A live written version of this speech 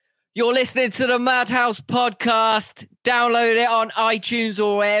You're listening to the Madhouse podcast. Download it on iTunes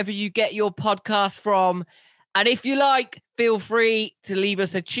or wherever you get your podcast from. And if you like, feel free to leave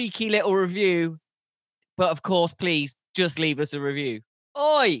us a cheeky little review. But of course, please just leave us a review.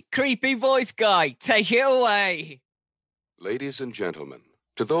 Oi, creepy voice guy, take it away. Ladies and gentlemen,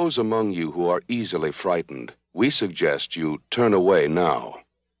 to those among you who are easily frightened, we suggest you turn away now.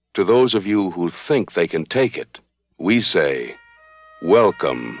 To those of you who think they can take it, we say,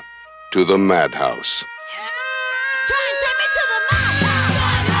 welcome to the Madhouse. Try and take me to the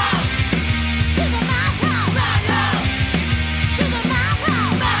madhouse. To the madhouse. To the madhouse.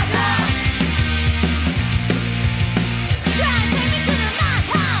 Try and take me to the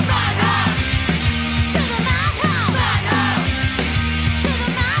madhouse. To the madhouse. To the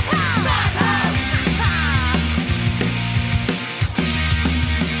madhouse.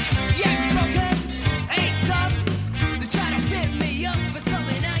 Yeah, broken, ain't dumb. They try to fit me up for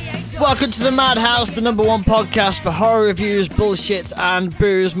something I ain't done. Welcome to the Madhouse, the number one podcast for horror reviews, bullshit, and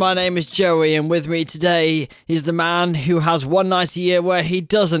booze. My name is Joey, and with me today is the man who has one night a year where he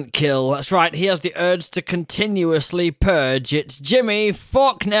doesn't kill. That's right, he has the urge to continuously purge. It's Jimmy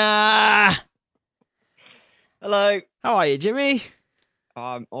Faulkner. Hello. How are you, Jimmy?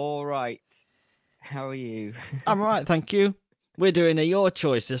 I'm all right. How are you? I'm alright, thank you. We're doing a Your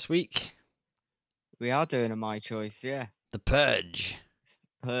Choice this week. We are doing a My Choice, yeah. The Purge. It's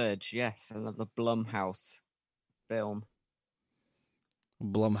the Purge, yes. Another Blumhouse film.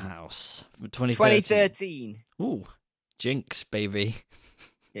 Blumhouse. From 2013. 2013. Ooh, Jinx, baby.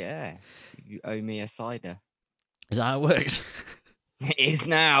 Yeah. You owe me a cider. Is that how it works? It is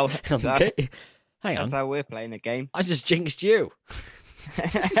now. Okay. Hang That's on. how we're playing the game. I just jinxed you.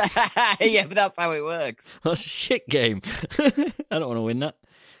 Yeah, but that's how it works. That's a shit game. I don't want to win that.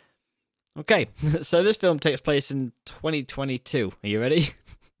 Okay, so this film takes place in 2022. Are you ready?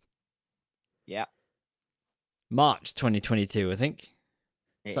 Yeah, March 2022, I think.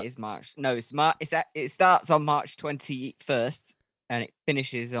 it So- is March. No, it starts on March 21st and it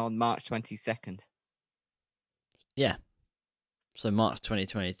finishes on March 22nd. Yeah. So March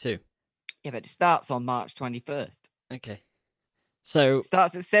 2022. Yeah, but it starts on March 21st. Okay. So, It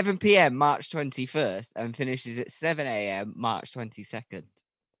starts at 7 p.m. March 21st and finishes at 7 a.m. March 22nd.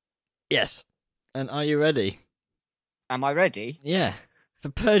 yes. And are you ready? Am I ready? Yeah. For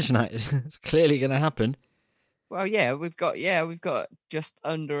Purge Night, it's clearly going to happen. Well, yeah, we've got just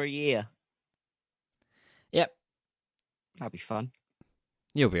under a year. Yep. That'll be fun.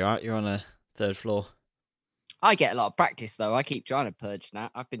 You'll be alright. You're on a third floor. I get a lot of practice though. I keep trying to purge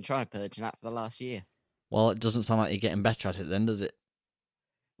that. I've been trying to purge that for the last year. Well, it doesn't sound like you're getting better at it then, does it?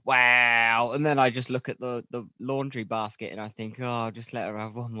 Wow. And then I just look at the laundry basket and I think, oh, I'll just let her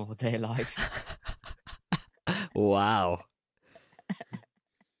have one more day of life. Wow.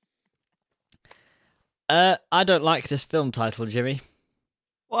 I don't like this film title, Jimmy,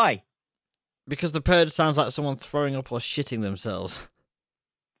 Why? because the purge sounds like someone throwing up or shitting themselves.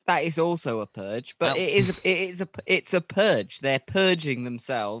 That is also a purge, but Ow. it's a purge. They're purging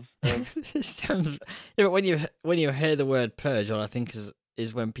themselves. Of, It sounds, yeah, but when you hear the word purge, all I think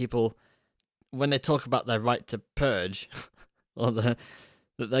is when people, when they talk about their right to purge, or that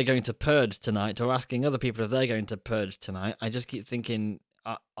they're going to purge tonight, or asking other people if they're going to purge tonight, I just keep thinking,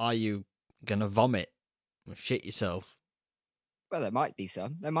 are you gonna vomit or shit yourself? well, there might be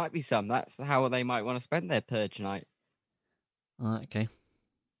some. There might be some. That's how they might want to spend their purge night. Okay.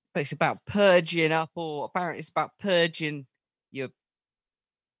 But it's about purging up, or apparently it's about purging your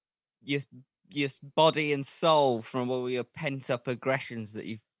body and soul from all your pent up aggressions that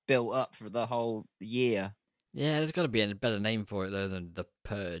you've built up for the whole year. Yeah, there's got to be a better name for it though than the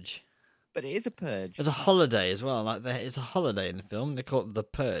purge. But it is a purge. There's a holiday as well. Like it's a holiday in the film. They call it the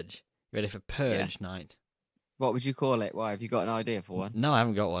Purge. You ready for Purge Night? What would you call it? Why, have you got an idea for one? No, I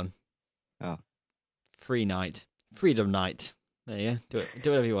haven't got one. Oh. Free Night. Freedom Night. There you go. Do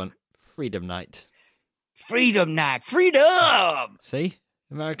whatever you want. Freedom Night. Freedom night! Freedom! See?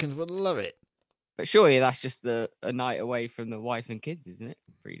 Americans would love it. But surely that's just a night away from the wife and kids, isn't it?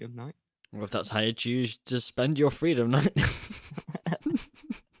 Freedom night. Well, if that's how you choose to spend your Freedom Night.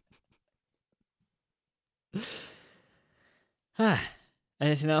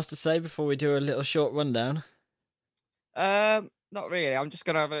 Anything else to say before we do a little short rundown? Not really. I'm just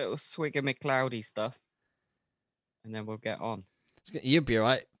gonna have a little swig of my cloudy stuff, and then we'll get on. You'll be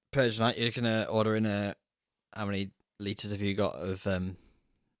alright. Purge Night, you're gonna order in how many litres have you got of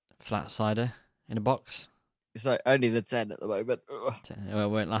flat cider in a box? It's like only the 10 at the moment. Ugh. Well, it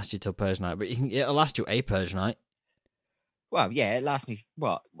won't last you till Purge Night, but it'll last you a Purge Night. Well, yeah, it lasts me,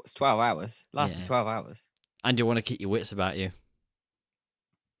 what's 12 hours? Lasts me Yeah. 12 hours. And you want to keep your wits about you.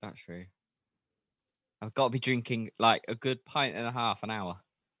 That's true. I've got to be drinking like a good pint and a half an hour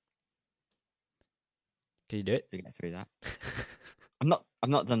Can you do it? to get through that. I've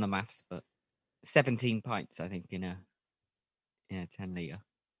not done the maths, but 17 pints, I think, in a 10 litre.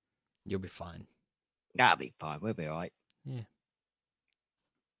 You'll be fine. That'll be fine. We'll be all right. Yeah.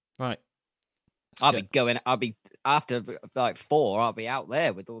 Right. I'll be after like 4, I'll be out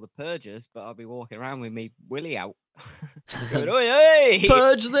there with all the purgers, but I'll be walking around with me willy out. Going, oi, oi!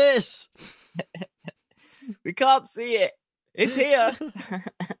 Purge this! We can't see it. It's here.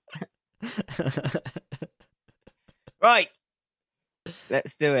 Right.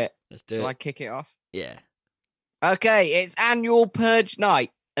 Let's do it. Let's do Shall I it. kick it off? Yeah. Okay, it's annual Purge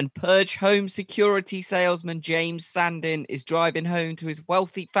night, and Purge home security salesman James Sandin is driving home to his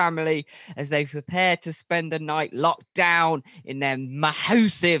wealthy family as they prepare to spend the night locked down in their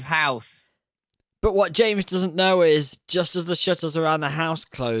massive house. But what James doesn't know is, just as the shutters around the house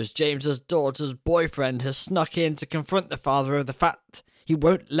close, James's daughter's boyfriend has snuck in to confront the father of the fact he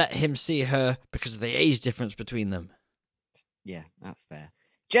won't let him see her because of the age difference between them. Yeah, that's fair.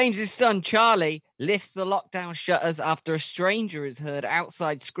 James's son, Charlie, lifts the lockdown shutters after a stranger is heard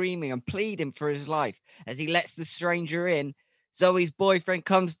outside screaming and pleading for his life. As he lets the stranger in, Zoe's boyfriend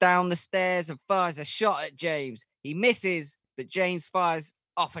comes down the stairs and fires a shot at James. He misses, but James fires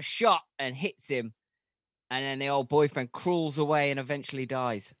off a shot and hits him. And then the old boyfriend crawls away and eventually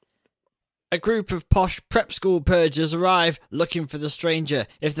dies. A group of posh prep school purgers arrive looking for the stranger.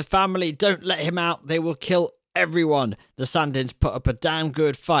 If the family don't let him out, they will kill everyone. The Sandins put up a damn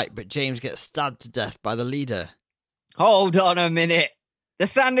good fight, but James gets stabbed to death by the leader. Hold on a minute. The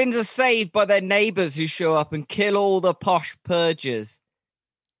Sandins are saved by their neighbors who show up and kill all the posh purgers.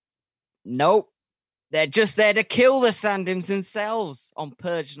 Nope. They're just there to kill the Sandins themselves on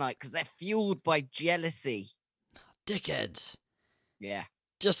Purge night because they're fueled by jealousy. Dickheads. Yeah.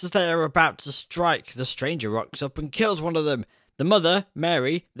 Just as they are about to strike, the stranger rocks up and kills one of them. The mother,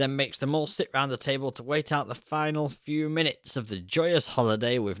 Mary, then makes them all sit round the table to wait out the final few minutes of the joyous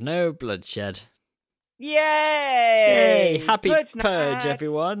holiday with no bloodshed. Yay! Yay! Happy Purge, night.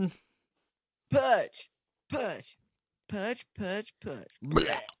 everyone. Purge. Purge. Purge, purge, purge.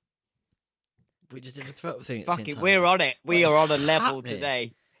 Blah. We just did a throat thing. At the Fuck same it, time. we're on it. We What are is on a level happening?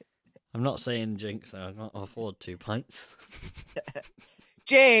 today. I'm not saying jinx, though. I can't afford 2 pints.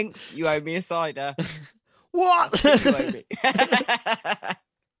 Jinx, you owe me a cider. What? You owe me.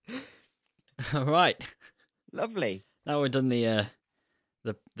 All right. Lovely. Now we've done the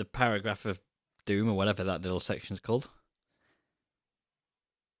paragraph of doom or whatever that little section's called.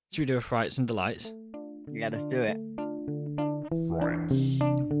 Should we do a frights and delights? Yeah, let's do it.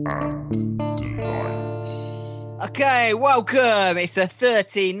 Okay, welcome. It's the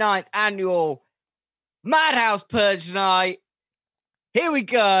 39th annual Madhouse Purge Night. Here we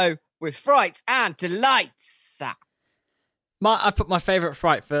go with frights and delights. I put my favourite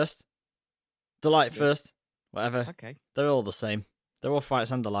fright first. Delight first. Whatever. Okay. They're all the same. They're all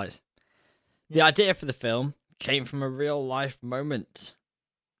frights and delights. The idea for the film came from a real life moment.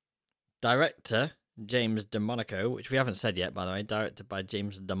 Director James DeMonaco, which we haven't said yet, by the way, directed by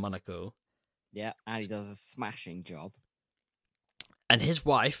James DeMonaco, Yeah, and he does a smashing job. and his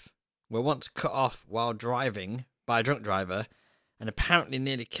wife were once cut off while driving by a drunk driver and apparently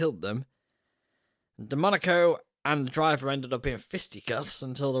nearly killed them. DeMonaco and the driver ended up in fisticuffs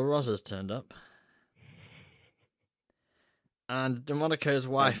until the Rozzers turned up. And DeMonaco's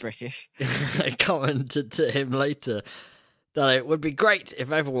Very wife British. commented to him later that it would be great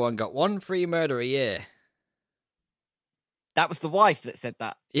if everyone got 1 free murder a year. That was the wife that said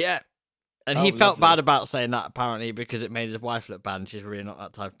that. Yeah. And Oh, he felt lovely. bad about saying that, apparently, because it made his wife look bad, and she's really not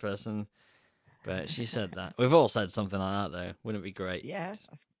that type of person. But she said that. We've all said something like that, though. Wouldn't it be great? Yeah,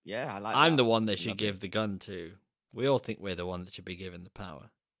 I like I'm that. the one they should Lovely. give the gun to. We all think we're the one that should be given the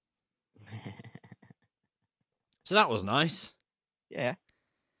power. So that was nice. Yeah.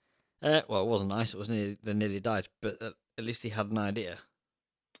 Well, it wasn't nice. It was they nearly died, but at least he had an idea.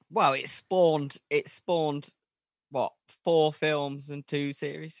 Well, it spawned what, 4 films and 2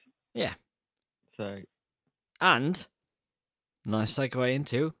 series? Yeah. So And nice segue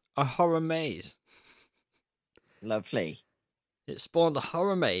into a horror maze. lovely. It spawned a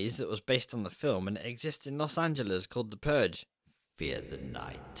horror maze that was based on the film, and it exists in Los Angeles called The Purge. Fear the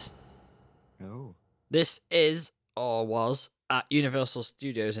Night. Oh. This is, or was, at Universal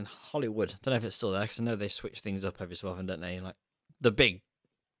Studios in Hollywood. Don't know if it's still there, because I know they switch things up every so often, don't they? Like, the big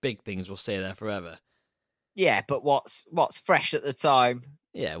things will stay there forever. Yeah, but what's fresh at the time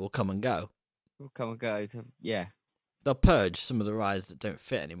Yeah, will come and go. will come and go. Yeah. They'll purge some of the rides that don't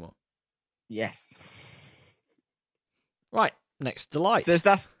fit anymore. Yes. Right, next to light. So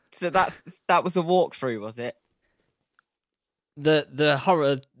that was a walkthrough, was it? The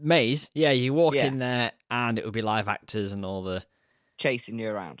horror maze, yeah, you walk Yeah. in there and it would be live actors and all the Chasing you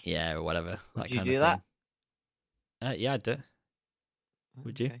around. or whatever. Would that you kind do of that? thing. Yeah, I'd do it.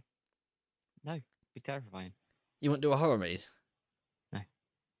 Would you? Okay. No, be terrifying. You wouldn't do a horror maze? No.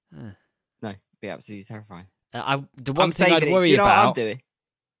 Huh. No, be absolutely terrifying. The one I'm thing I'd saving it. worry Do you know what I'm about. doing?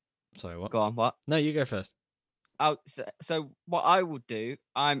 Sorry, what? Go on, what? No, you go first. Oh, so what I would do,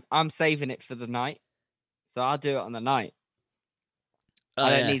 I'm saving it for the night. So I'll do it on the night. Oh, I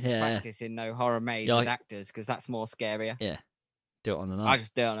don't yeah, need to yeah, practice in no horror maze You're with like- actors because that's more scarier. Yeah, do it on the I night.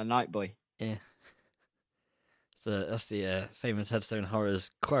 just do it on a night, boy. Yeah. So that's the famous Headstone Horrors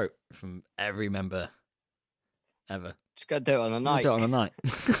quote from every member ever. Just gotta do it on a night. Do it on the night.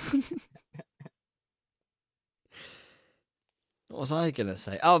 What was I gonna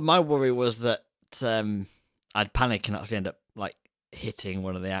say? Oh, my worry was that I'd panic and actually end up like hitting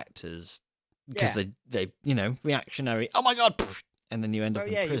one of the actors because Yeah. they reactionary. Oh my god! And then you end up Oh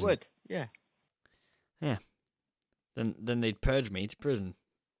in yeah, prison. you would. Yeah. Then they'd purge me to prison.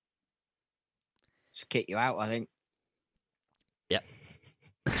 Just kick you out, I think.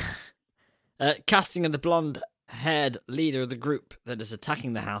 Casting of the blonde-haired leader of the group that is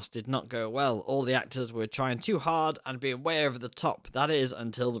attacking the house did not go well. All the actors were trying too hard and being way over the top. That is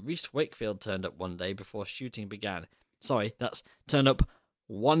until Reese Wakefield turned up one day before shooting began. Sorry, that's turned up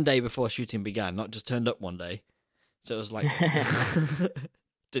one day before shooting began, not just turned up one day. So it was like...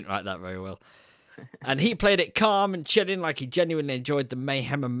 Didn't write that very well. And he played it calm and chilling like he genuinely enjoyed the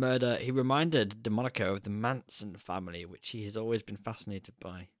mayhem and murder. He reminded DeMonico of the Manson family, which he has always been fascinated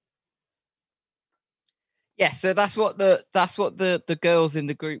by. Yeah, so that's what the girls in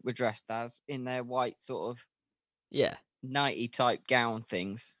the group were dressed as in their white sort of Yeah. nighty type gown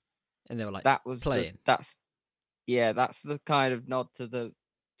things. And they were like, That was playing. that's the kind of nod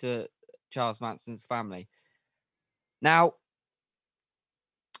to Charles Manson's family. Now,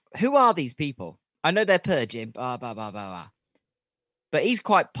 who are these people? I know they're purging, blah blah blah blah blah. But he's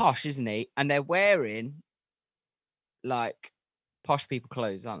quite posh, isn't he? And they're wearing like posh people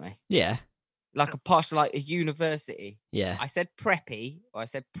clothes, aren't they? Yeah. Like a posh, like a university. Yeah. I said preppy, or I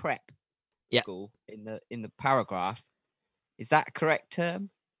said prep Yeah. school in the paragraph. Is that a correct term?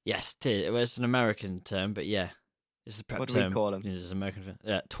 Yes, it is. It was an American term, but yeah. It's the prep What do we term. call 'em? It's an American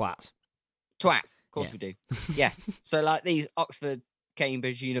twats. Twats, of course Yeah. we do. Yes. So like these Oxford,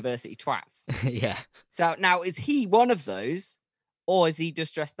 Cambridge University twats. Yeah. So now is he one of those, or is he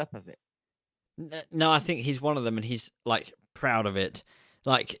just dressed up as it? No, I think he's one of them, and he's like proud of it.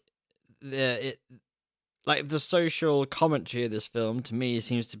 Like the social commentary of this film to me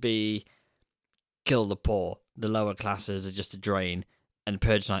seems to be kill the poor. The lower classes are just a drain, and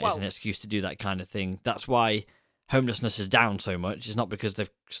Purge Night is an Well- excuse to do that kind of thing. That's why homelessness is down so much. It's not because they've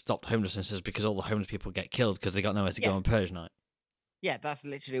stopped homelessness; it's because all the homeless people get killed because they got nowhere to Yeah. go on Purge Night. Yeah, that's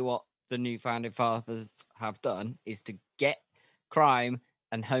literally what the new founding fathers have done, is to get crime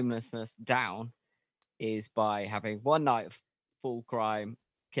and homelessness down, is by having one night of full crime,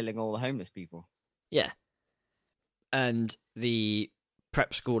 killing all the homeless people. Yeah. And the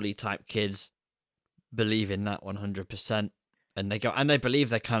prep schooly type kids believe in that 100%. And they believe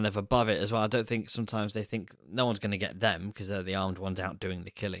they're kind of above it as well. I don't think sometimes they think no one's going to get them because they're the armed ones out doing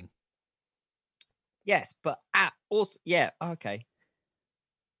the killing. Yes, but also, yeah, okay.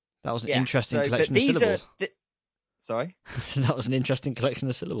 That was an Yeah, interesting so, but collection of these syllables. Sorry? That was an interesting collection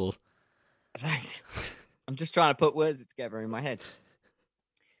of syllables. Thanks. I'm just trying to put words together in my head.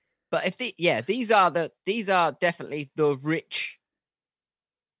 But these are definitely the rich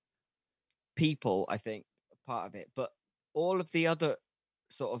people, I think, part of it. But all of the other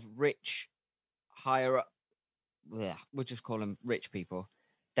sort of rich, higher up, we'll just call them rich people.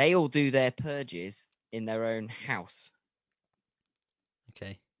 They all do their purges in their own house.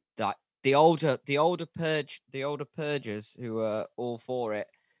 Okay. Like the older purgers who are all for it,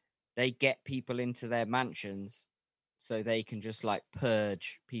 they get people into their mansions so they can just like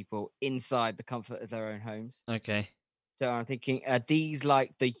purge people inside the comfort of their own homes. Okay. So I'm thinking, are these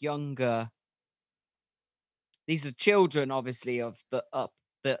like the younger? These are children, obviously, of the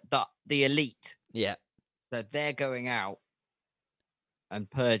elite. Yeah. So they're going out and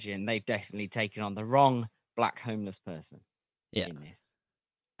purging. They've definitely taken on the wrong black homeless person. Yeah. In this,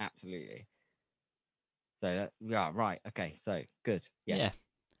 absolutely. So yeah, right. Okay. So good. Yes. Yeah.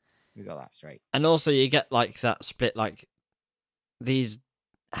 We got that straight. And also you get like that split, like these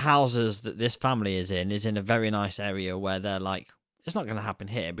houses that this family is in a very nice area where they're like, it's not going to happen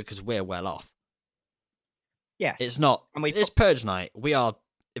here because we're well off. Yes. It's not. And we It's Purge Night. We are,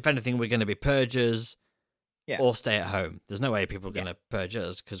 if anything, we're going to be purgers. Yeah. or stay at home. There's no way people are Yeah. going to purge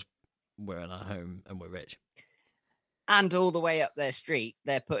us because we're in our home and we're rich. And all the way up their street,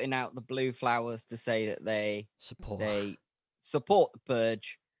 they're putting out the blue flowers to say that they support the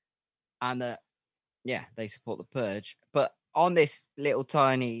purge, and that they support the purge. But on this little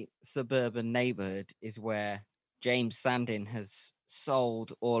tiny suburban neighborhood is where James Sandin has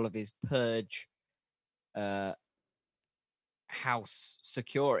sold all of his purge house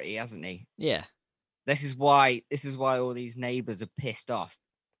security, hasn't he? Yeah. This is why all these neighbors are pissed off,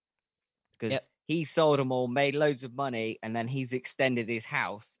 because Yep. he sold them all, made loads of money, and then he's extended his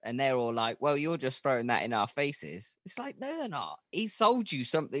house, and they're all like, well, you're just throwing that in our faces. It's like, no, they're not. He sold you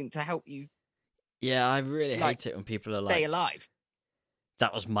something to help you Yeah, I really like, hate it when people are stay like, alive.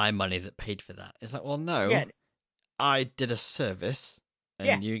 that was my money that paid for that. It's like, well, no, Yeah. I did a service and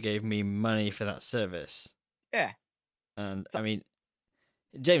Yeah. you gave me money for that service. Yeah. And So- I mean,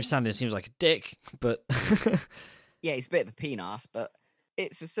 James Sandin seems like a dick, but Yeah, he's a bit of a penis, but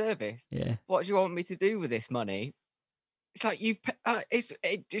it's a service. yeah. What do you want me to do with this money? It's like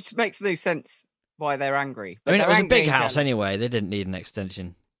it just makes no sense why they're angry. I mean, they're it was a angry big and house jealous. anyway. They didn't need an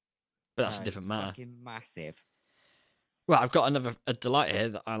extension. But that's No, a different it's matter. Fucking massive. Well, I've got a delight here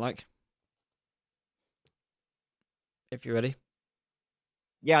that I like. If you're ready.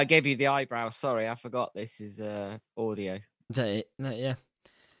 Yeah, I gave you the eyebrow. Sorry, I forgot this is audio. Yeah.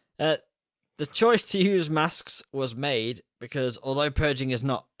 The choice to use masks was made because although purging is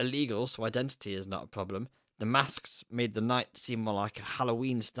not illegal, so identity is not a problem, the masks made the night seem more like a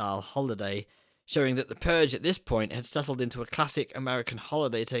Halloween-style holiday, showing that the purge at this point had settled into a classic American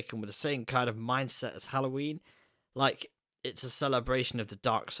holiday taken with the same kind of mindset as Halloween. Like, it's a celebration of the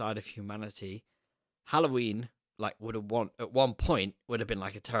dark side of humanity. Halloween, like, at one point would have been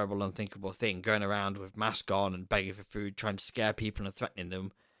like a terrible, unthinkable thing, going around with mask on and begging for food, trying to scare people and threatening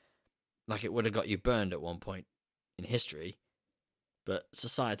them. Like, it would have got you burned at one point in history. But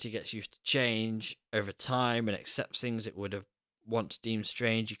society gets used to change over time and accepts things it would have once deemed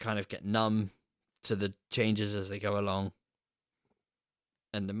strange. You kind of get numb to the changes as they go along.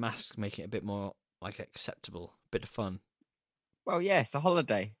 And the masks make it a bit more, like, acceptable, a bit of fun. Well, yeah, it's a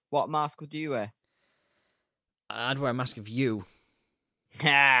holiday. What mask would you wear? I'd wear a mask of you,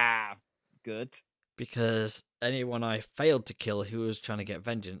 Ah, good. because anyone I failed to kill who was trying to get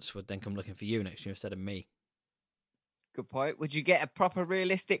vengeance would then come looking for you next year instead of me. Good point. Would you get a proper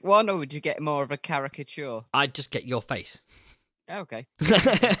realistic one, or would you get more of a caricature? I'd just get your face. Okay.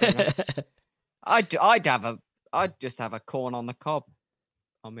 Yeah, I'd just have a corn on the cob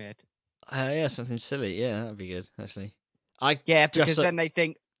on my head. something silly. Yeah, that'd be good, actually. Yeah, Dress because up- then they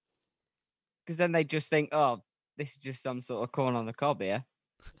think, just think, oh, this is just some sort of corn on the cob here.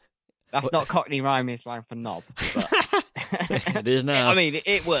 That's What- not Cockney rhyming slang for knob. But It is now. I mean,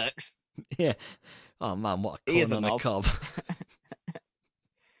 it works. Yeah. Oh man, what a He is corn a on a knob. cob.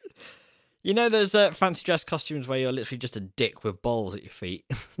 You know those fancy dress costumes where you're literally just a dick with balls at your feet?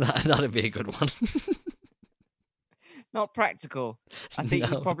 That'd be a good one. Not practical. I think No.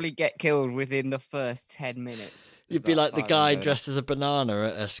 you'd probably get killed within the first 10 minutes. You'd be like the guy dressed as a banana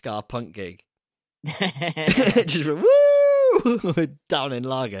at a ska punk gig. Just woo down in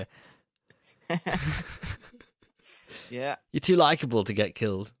lager. Yeah. You're too likable to get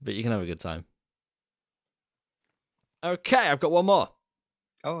killed, but you can have a good time. Okay, I've got one more.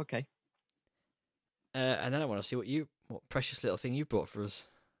 Oh, okay. And then I want to see what precious little thing you brought for us.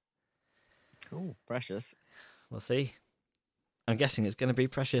 Oh, precious. We'll see. I'm guessing it's going to be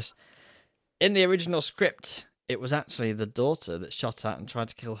precious. In the original script, it was actually the daughter that shot at and tried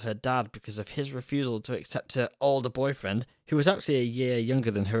to kill her dad because of his refusal to accept her older boyfriend, who was actually a year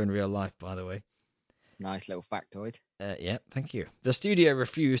younger than her in real life, by the way. Nice little factoid. Yeah, thank you. The studio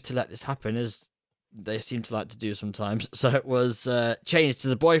refused to let this happen, as they seem to like to do sometimes, so it was changed to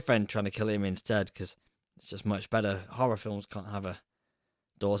the boyfriend trying to kill him instead, because it's just much better. Horror films can't have a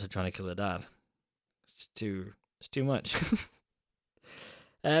daughter trying to kill her dad. It's too much.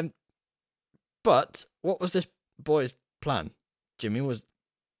 But what was this boy's plan? Jimmy, was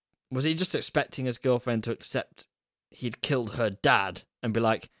he just expecting his girlfriend to accept he'd killed her dad and be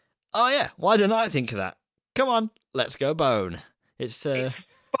like, "Oh yeah, why didn't I think of that? Come on, let's go bone." It's It's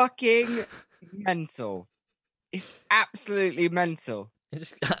fucking mental. It's absolutely mental.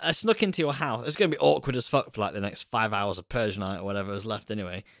 I snuck into your house. It's gonna be awkward as fuck for like the next 5 hours of Purge night or whatever is left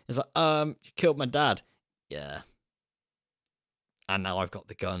anyway. It's like, you killed my dad. Yeah. And now I've got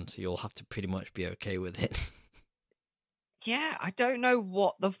the gun, so you'll have to pretty much be okay with it. Yeah, I don't know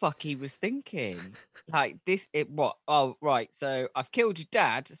what the fuck he was thinking. Like what? Oh, right. So I've killed your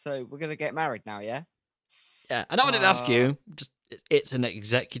dad, so we're gonna get married now, yeah? Yeah, I know I didn't ask you. Just it's an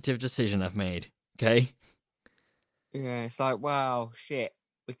executive decision I've made. Okay. Yeah, it's like, wow, shit.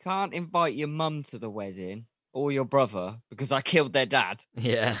 We can't invite your mum to the wedding or your brother because I killed their dad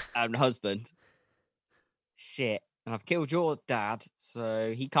Yeah. and husband. Shit. And I've killed your dad,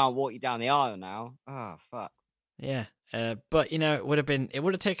 so he can't walk you down the aisle now. Oh, fuck. Yeah. But it would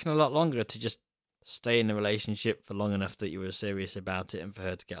have taken a lot longer to just stay in the relationship for long enough that you were serious about it and for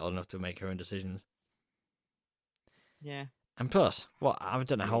her to get old enough to make her own decisions. Yeah. And plus, I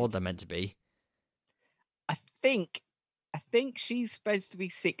don't know how old Weird. they're meant to be. I think she's supposed to be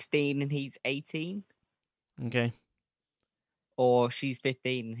 16 and he's 18. Okay. Or she's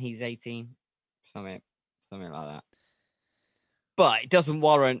 15 and he's 18. Something like that. But it doesn't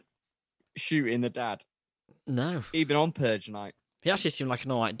warrant shooting the dad, No. even on Purge night. He actually seemed like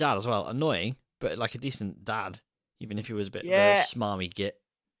an alright dad as well. Annoying, but like a decent dad, even if he was a bit of a Yeah. smarmy git.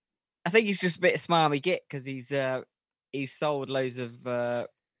 I think he's just a bit smarmy git because he's sold loads of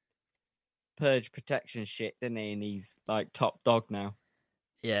Purge protection shit, didn't he? And he's like top dog now.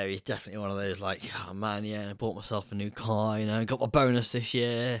 Yeah, he's definitely one of those like, oh man, yeah, I bought myself a new car, got my bonus this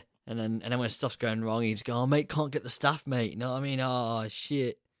year. And then when stuff's going wrong, he's going, oh, mate, can't get the staff, mate. You know what I mean? Oh,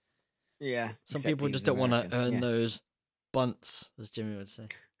 shit. Yeah. Some except people he just was don't want to American, earn yeah. those bunts, as Jimmy would say.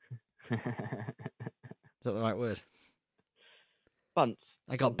 Is that the right word? Bunts.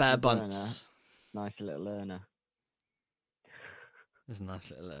 I got Bunts bare and burner. bunts. Nice little learner. It's a nice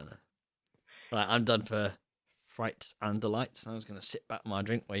little learner. Right, I'm done for frights and delights. I was going to sit back my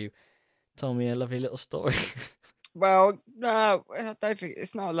drink while you told me a lovely little story. Well, no, I don't think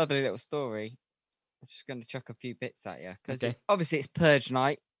it's not a lovely little story. I'm just going to chuck a few bits at you because Okay. obviously it's Purge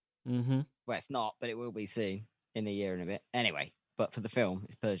night. Mm-hmm. Well, it's not, but it will be soon in a year and a bit. Anyway, but for the film,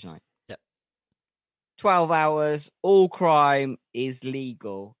 it's Purge night. Yep. 12 hours, all crime is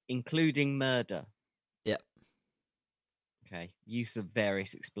legal, including murder. Yep. Okay. Use of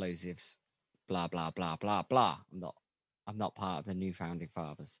various explosives. Blah blah blah blah blah. I'm not part of the new founding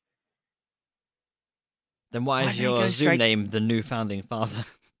fathers. Then why Why is don't they your go Zoom straight- name the new founding father?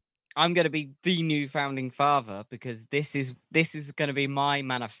 I'm gonna be the new founding father because this is gonna be my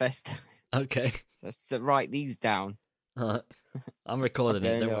manifesto. Okay. So write these down. All right. I'm recording it.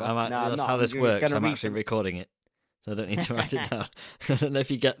 Okay, Don't no, worry. no, I'm That's not. how this You're works. gonna I'm read actually some- recording it. So I don't need to write it down. I don't know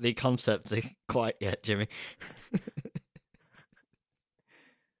if you get the concept quite yet, Jimmy.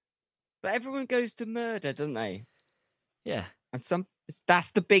 But everyone goes to murder, don't they? Yeah. And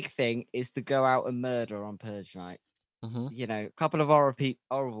that's the big thing is to go out and murder on Purge night. Mm-hmm. A couple of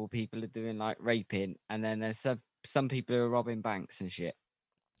horrible people are doing like raping, and then there's some people who are robbing banks and shit.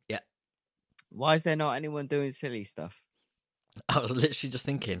 Yeah. Why is there not anyone doing silly stuff? I was literally just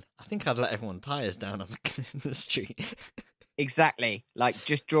thinking, I think I'd let everyone tires down on the street. Exactly, like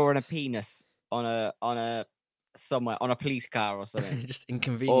just drawing a penis on a somewhere on a police car or something. Just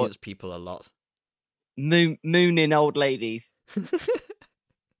inconvenience people a lot. Mooning old ladies,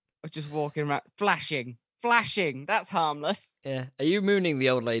 or just walking around flashing. That's harmless. Yeah. Are you mooning the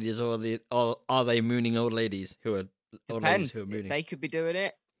old ladies, or are they mooning old ladies who are old ladies Depends. who are If mooning? they could be doing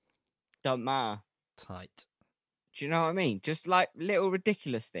it. Don't matter. Tight. Do you know what I mean? Just like little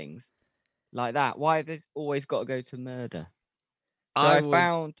ridiculous things like that. Why have they always got to go to murder? So I would-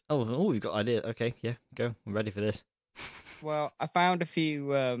 found. Oh, we've got ideas. Okay, yeah, go. I'm ready for this. Well, I found a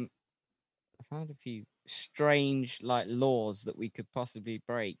few. Strange like laws that we could possibly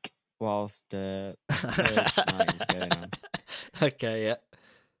break whilst Purge night is going on. Okay, yeah.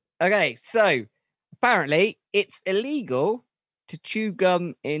 Okay, so apparently it's illegal to chew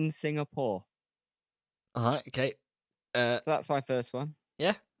gum in Singapore. All right, okay. So that's my first one.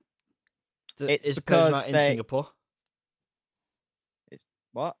 Yeah. It's is Purge because night in they- Singapore?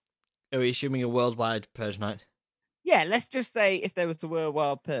 What? Are we assuming a worldwide Purge night? Yeah, let's just say if there was the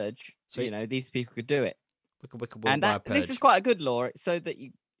worldwide purge, Sweet. these people could do it. Wicca And worldwide Purge. this is quite a good law. It's so that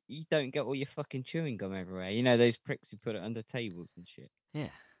you don't get all your fucking chewing gum everywhere. Those pricks who put it under tables and shit. Yeah.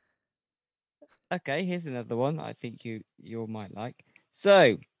 Okay, here's another one I think you might like.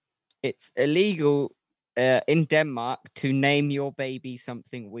 So, it's illegal in Denmark to name your baby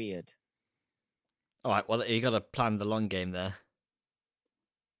something weird. All right. Well, you got to plan the long game there.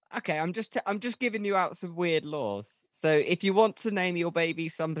 Okay, I'm just giving you out some weird laws. So, if you want to name your baby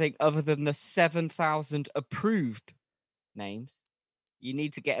something other than the 7,000 approved names, you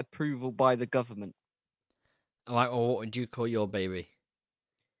need to get approval by the government. All right. Well, what would you call your baby?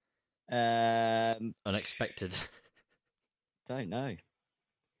 I Unexpected. don't know.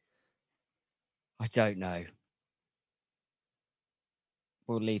 I don't know.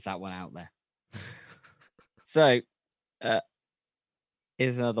 We'll leave that one out there. So,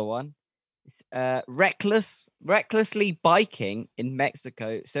 here's another one. It's, recklessly biking in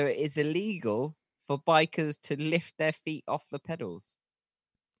Mexico. So it is illegal for bikers to lift their feet off the pedals.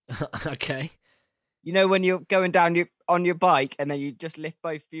 Okay. You know when you're going down on your bike and then you just lift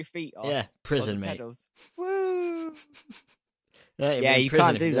both your feet off Yeah, of prison, the mate. pedals. Woo! Yeah, you'll Yeah, be in you prison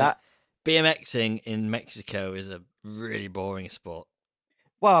can't if you do that. BMXing in Mexico is a really boring sport.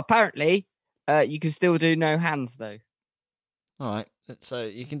 Well, apparently, you can still do no hands though. All right, so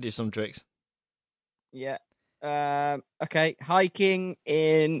you can do some tricks. Yeah. Okay. Hiking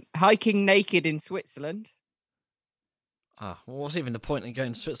naked in Switzerland Ah, well, what's even the point in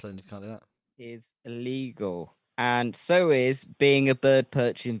going to Switzerland if you can't do that? is illegal, and so is being a bird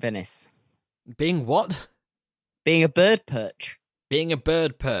perch in Venice. Being what? Being a bird perch. Being a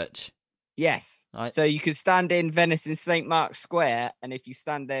bird perch. Yes. Right. So you can stand in Venice in St. Mark's Square, and if you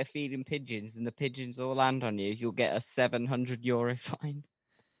stand there feeding pigeons and the pigeons all land on you, you'll get a €700 fine.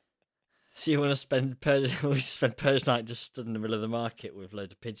 So you want to spend Purge night just stood in the middle of the market with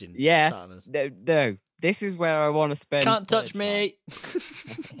loads of pigeons? Yeah. sat on us? No. This is where I want to spend. Can't touch Purge night. me.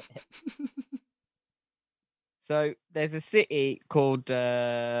 So there's a city called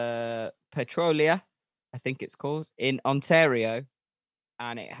Petrolia, I think it's called, in Ontario,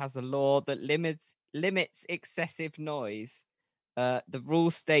 and it has a law that limits excessive noise. The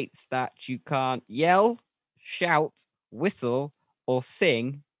rule states that you can't yell, shout, whistle, or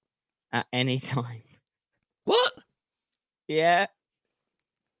sing at any time. What? Yeah.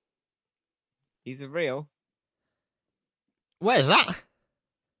 These are real. Where's that?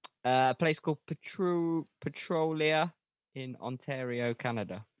 A place called Petrolia in Ontario,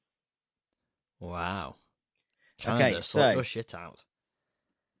 Canada. Wow. Okay, Canada, sort so- your shit out.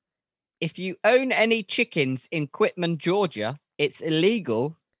 If you own any chickens in Quitman, Georgia, it's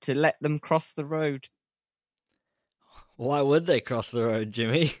illegal to let them cross the road Why would they cross the road,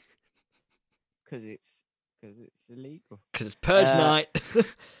 Jimmy? because it's illegal. Because it's Purge night.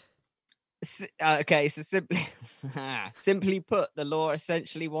 Okay, so simply put, the law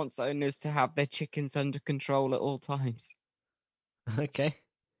essentially wants owners to have their chickens under control at all times. Okay.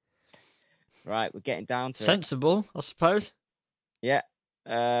 Right, we're getting down to it. Sensible, I suppose. Yeah.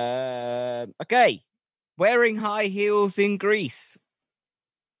 Okay. Wearing high heels in Greece.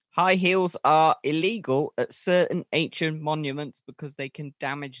 High heels are illegal at certain ancient monuments because they can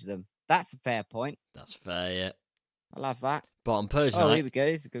damage them. That's a fair point. That's fair, yeah. I love that. But on Purge Oh, here night, we go.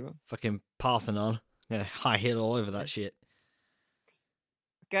 It's a good one. fucking Parthenon. Yeah, high heel all over that shit.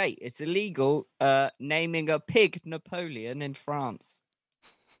 Okay, it's illegal naming a pig Napoleon in France.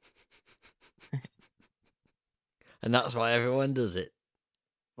 And that's why everyone does it.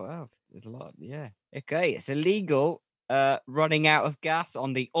 Wow, there's a lot. Yeah. Okay, it's illegal running out of gas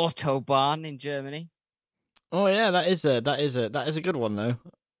on the Autobahn in Germany. Oh yeah, that is a good one though.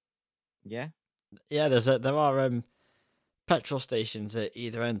 Yeah. Yeah, there are petrol stations at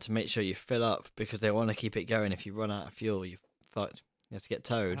either end to make sure you fill up because they want to keep it going. If you run out of fuel, you're fucked. You have to get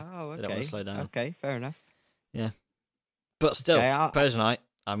towed. Oh, They don't want okay. to slow down. Okay, fair enough. But still, Okay, Purge night,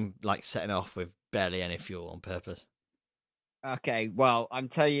 I'm like setting off with barely any fuel on purpose. Okay, well, I'm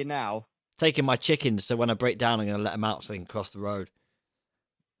telling you now. Taking my chickens, so when I break down, I'm going to let them out so they can cross the road.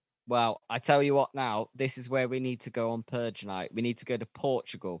 Well, I tell you what now. This is where we need to go on Purge night. We need to go to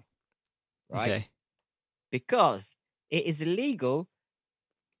Portugal, right? Okay. Because it is illegal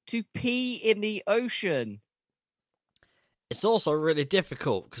to pee in the ocean. It's also really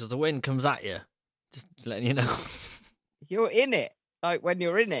difficult because the wind comes at you. Just letting you know. You're in it. Like when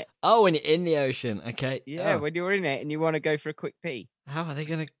you're in it. Oh, when you're in the ocean. Okay. Yeah, Oh. when you're in it and you want to go for a quick pee. How are they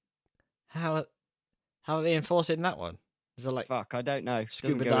going to... How are they enforcing that one? Is there like Fuck, I don't know. Doesn't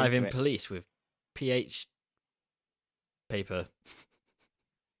scuba go into diving it. police with pH paper?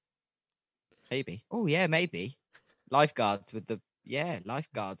 Maybe. Oh, yeah, maybe. Lifeguards with the... Yeah,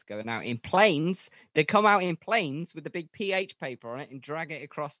 lifeguards going out in planes. They come out in planes with the big pH paper on it and drag it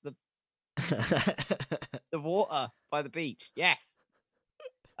across the water by the beach. Yes.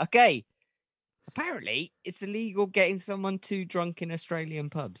 Okay. Apparently, it's illegal getting someone too drunk in Australian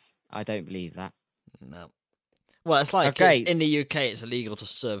pubs. I don't believe that. No. Well, it's like Okay. in the UK, it's illegal to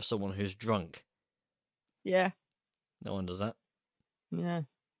serve someone who's drunk. Yeah. No one does that. Yeah.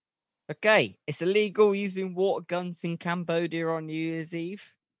 Okay. It's illegal using water guns in Cambodia on New Year's Eve.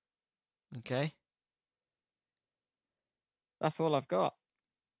 Okay. That's all I've got.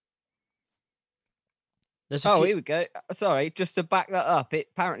 There's a Oh, few... here we go. Sorry, just to back that up.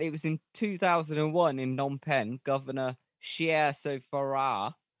 Apparently it was in 2001 in Phnom Penh. Governor Sher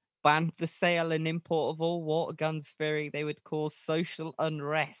Sofarah banned the sale and import of all water guns, fearing they would cause social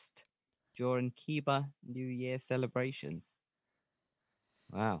unrest during Kiba New Year celebrations.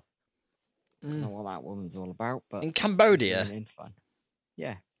 Wow. I don't know what that woman's all about, but In she's Cambodia, doing it in fun.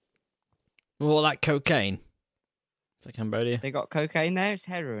 Yeah. Well, like cocaine. Is that Cambodia? They got cocaine there. It's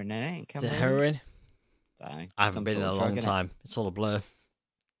heroin in it. Is it Cambodia? heroin? Dunno, I haven't some been in sort a of drug, long innit? time. It's all a blur.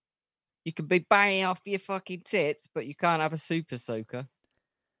 You can be banging off your fucking tits, but you can't have a super soaker.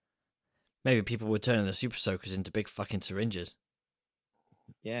 Maybe people were turning the super soakers into big fucking syringes.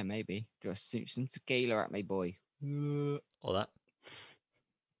 Yeah, maybe. Just shoot some tequila at me, boy. All that.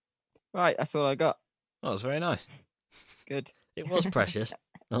 Right, that's all I got. Oh, it's very nice. Good. It was precious.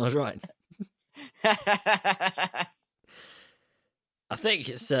 I was right. I think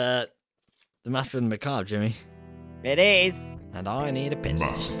it's the Master of the Macabre, Jimmy. It is. And I need a piss.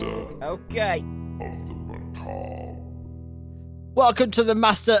 Master Okay. of the Macabre. Welcome to the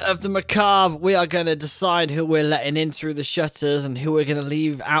Master of the Macabre. We are going to decide who we're letting in through the shutters and who we're going to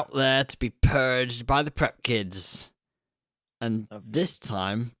leave out there to be purged by the prep kids. And this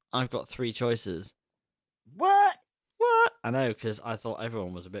time, I've got 3 choices. What? What? I know, because I thought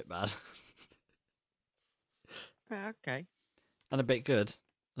everyone was a bit bad. Okay. And a bit good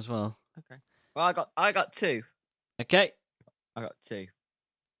as well. Okay. Well, I got 2. Okay. I got 2.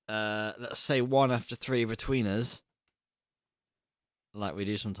 Let's say 1 after 3 between us. Like we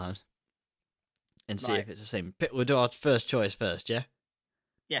do sometimes. And see Right. if it's the same. We'll do our first choice first, yeah?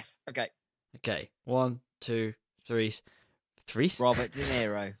 Yes. Okay. Okay. 1, 2, 3. 3? Robert De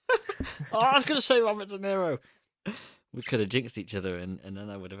Niro. Oh, I was going to say Robert De Niro. We could have jinxed each other, and then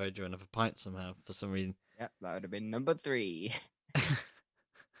I would have owed you another pint somehow, for some reason. Yep, that would have been number 3.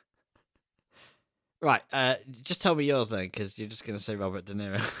 Right, just tell me yours then, because you're just going to say Robert De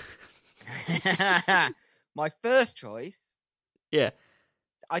Niro. My first choice. Yeah.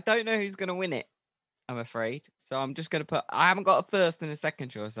 I don't know who's going to win it, I'm afraid. So I'm just going to put. I haven't got a first and a second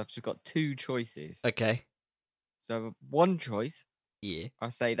choice. I've just got 2 choices. Okay. So 1 choice, Yeah. I'll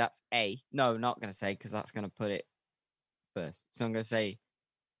say that's A. No, not going to say because that's going to put it first. So I'm going to say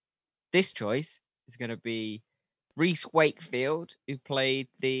this choice is going to be Reese Wakefield, who played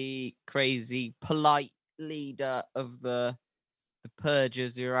the crazy, polite leader of the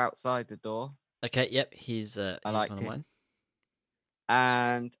Purgers who are outside the door. Okay, yep, he's liked one of it. mine.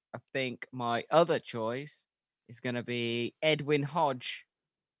 And I think my other choice is going to be Edwin Hodge,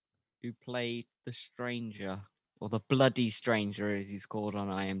 who played the Stranger, or the Bloody Stranger, as he's called on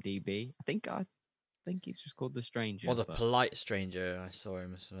IMDb. I think he's just called the Stranger. Or the but- polite stranger, I saw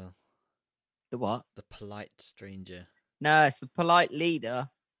him as well. The what? The polite stranger. No, it's the polite leader,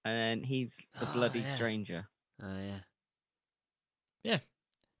 and then he's the Oh, Bloody yeah. Stranger. Oh, yeah. Yeah,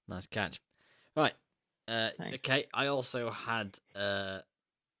 nice catch. Right, Thanks. okay, I also had,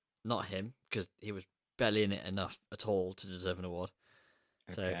 not him, because he was barely in it enough at all to deserve an award.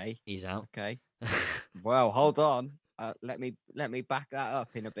 So Okay. he's out. Okay. Well, hold on. Let me back that up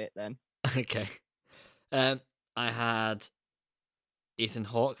in a bit then. Okay. I had Ethan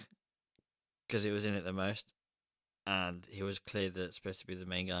Hawke because he was in it the most, and he was clearly supposed to be the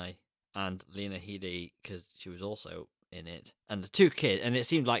main guy, and Lena Headey because she was also in it, and the 2 kids, and it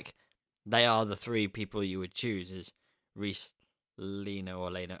seemed like they are the 3 people you would choose is Reese, Lena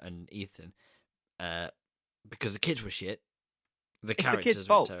or Lena, and Ethan, because the kids were shit. The It's the characters kids'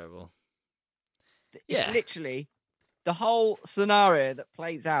 were fault. terrible. It's Yeah. literally the whole scenario that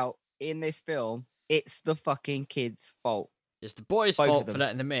plays out in this film. It's the fucking kids' fault. It's the boy's Both of fault for them.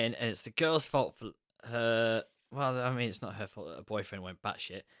 letting them in, and it's the girl's fault for her. Well, I mean, it's not her fault that her boyfriend went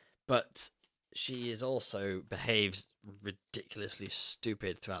batshit, but she is also behaves ridiculously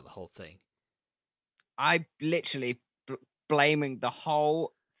stupid throughout the whole thing. I literally blaming the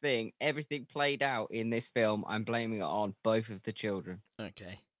whole thing, everything played out in this film. I'm blaming it on both of the children.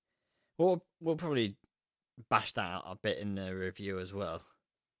 Okay, we'll probably bash that out a bit in the review as well.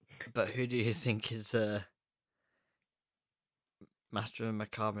 But who do you think is Master of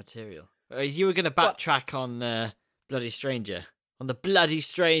Macabre material? You were going to What? backtrack on Bloody Stranger. On the Bloody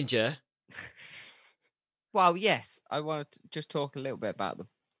Stranger. Well, yes, I want to just talk a little bit about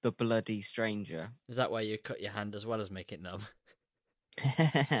the Bloody Stranger. Is that why you cut your hand as well as make it numb?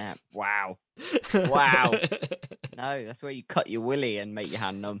 Wow. Wow. No, that's where you cut your willy and make your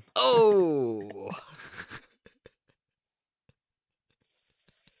hand numb. Oh.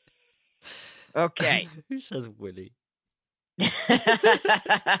 Okay. Who says Willy?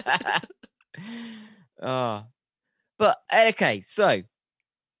 Oh. But okay, so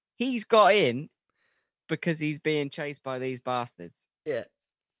he's got in because he's being chased by these bastards. Yeah.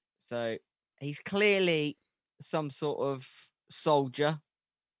 So he's clearly some sort of soldier.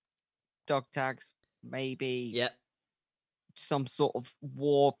 Dog tags, maybe Yeah. some sort of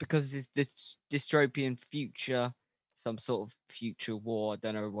war because it's this dystopian future, some sort of future war. I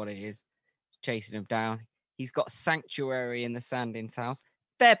don't know what it is. Chasing him down. He's got sanctuary in the sand in his house.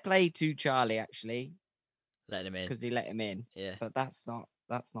 fair play to Charlie actually, Let him in. because he let him in. Yeah. But that's not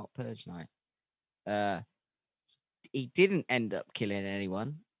Purge night. He didn't end up killing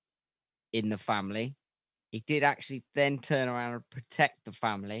anyone in the family. He did actually then turn around and protect the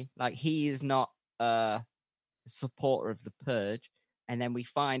family. Like, he is not a supporter of the Purge. And then we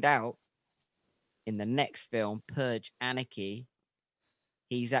find out in the next film, Purge Anarchy,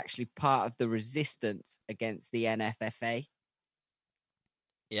 he's actually part of the resistance against the NFFA,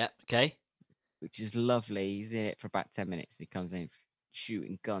 Yeah. Okay. which is lovely. He's in it for about 10 minutes. He comes in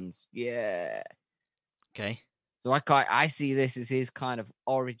shooting guns. Yeah. Okay. So I see this as his kind of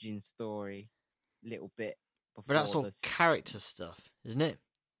origin story, little bit before. But that's all the character stuff, isn't it?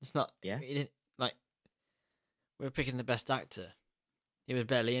 It's not. Yeah. He didn't, like, we're picking the best actor. He was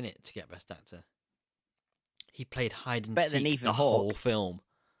barely in it to get best actor. He played hide and Better than seek Ethan the Hawke. whole film.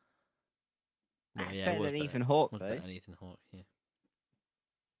 Well, That's yeah, better it was than Ethan Hawke, was though. better than Ethan Hawke. Yeah.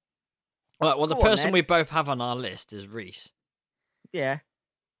 All right. Well, the Go on, person then. we both have on our list is Reese. Yeah.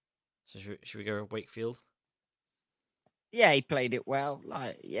 So should we go with Wakefield? Yeah, he played it well.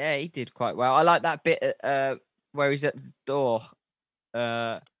 Like, yeah, he did quite well. I like that bit where he's at the door,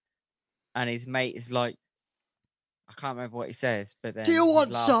 and his mate is like, I can't remember what he says, but then Do you his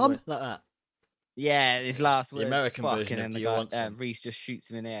want last some? word- Like that. Yeah, his last The words, American fuck, version and of then Do the You guy, Want Some? Reese just shoots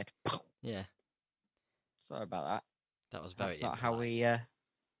him in the head. Yeah. Sorry about that. That was very That's not how impolite. we.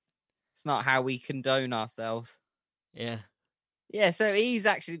 It's not how we condone ourselves. Yeah. Yeah, so he's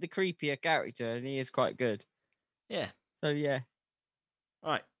actually the creepier character, and he is quite good. Yeah. So yeah,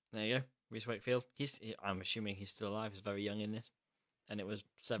 All right. There you go. Reese Wakefield. I'm assuming he's still alive. He's very young in this, and it was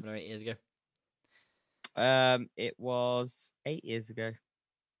 7 or 8 years ago. it was 8 years ago.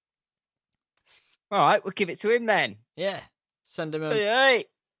 All right, we'll give it to him then. Yeah. Send him Hey,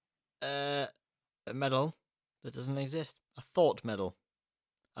 a medal that doesn't exist. A thought medal.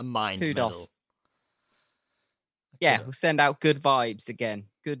 A mind Kudos. medal. Yeah, Kudos. we'll send out good vibes again.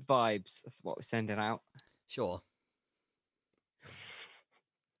 Good vibes. That's what we're sending out. Sure.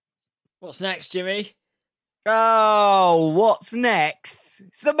 What's next, Jimmy? Oh, what's next?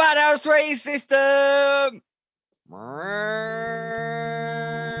 It's the Madhouse rating system. Madhouse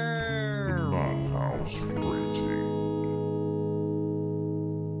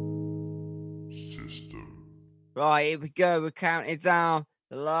rating system. Right, here we go. We're counting down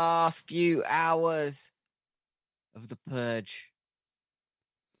the last few hours of the Purge.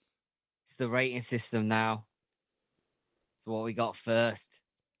 It's the rating system now. So what we got first?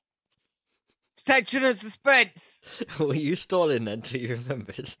 It's tension and suspense. Were you stalling then till you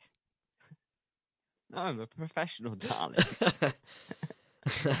remembered? No, I'm a professional, darling.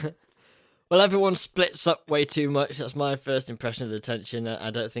 Well, everyone splits up way too much. That's my first impression of the tension.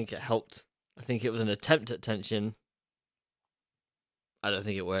 I don't think it helped. I think it was an attempt at tension. I don't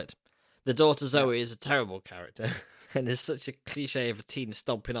think it worked. The daughter Zoe is a terrible character and is such a cliche of a teen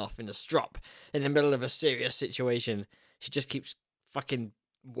stomping off in a strop in the middle of a serious situation. She just keeps fucking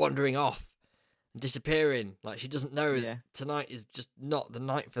wandering off and disappearing. Like, she doesn't know Yeah. that tonight is just not the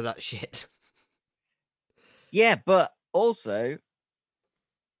night for that shit. Yeah, but also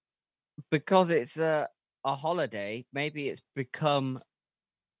because it's a holiday, maybe it's become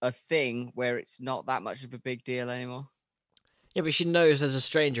a thing where it's not that much of a big deal anymore. Yeah, but she knows there's a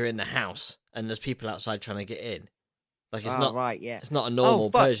stranger in the house and there's people outside trying to get in. Like, it's not right, yeah. it's not a normal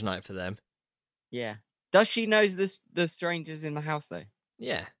fuck. Purge night for them. Yeah. Does she know the strangers in the house though?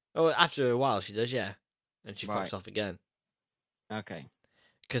 Yeah. Oh, after a while she does, yeah. And she Right. fucks off again. Okay.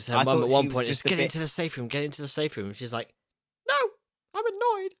 Because her I mum thought at she one was point is, just a get bit- into the safe room, get into the safe room. She's like, no, I'm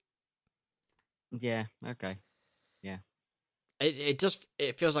annoyed. Yeah, okay.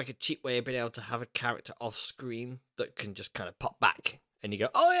 It feels like a cheap way of being able to have a character off screen that can just kind of pop back. And you go,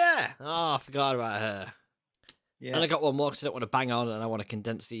 oh yeah, I forgot about her. Yeah. And I got one more because I don't want to bang on and I want to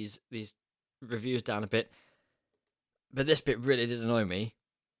condense these reviews down a bit. But this bit really did annoy me.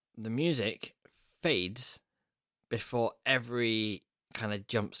 The music fades before every kind of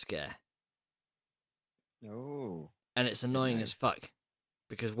jump scare. Oh. And it's annoying as Nice. fuck.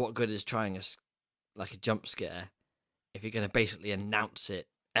 Because what good is trying like a jump scare if you're going to basically announce it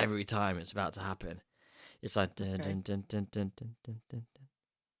every time it's about to happen? It's like dun, Okay. dun, dun, dun, dun, dun, dun, dun, dun.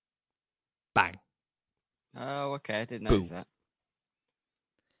 Bang. Oh, okay. I didn't Boom. notice that.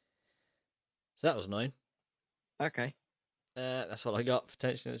 So that was annoying. Okay. That's all I got for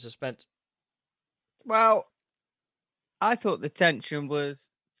tension and suspense. Well, I thought the tension was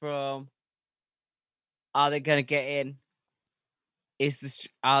from are they going to get in?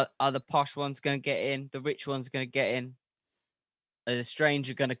 Are the posh ones going to get in? The rich ones going to get in? Is a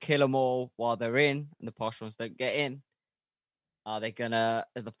stranger going to kill them all while they're in, and the posh ones don't get in? Are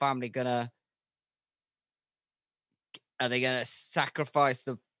the family gonna, are they gonna sacrifice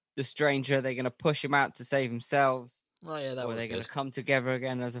the stranger? Are they gonna push him out to save themselves? Oh yeah, that Or are was they gonna good. come together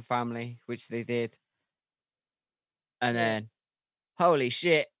again as a family, which they did? And Yeah. then, holy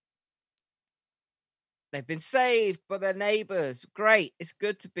shit, they've been saved by their neighbors. Great. It's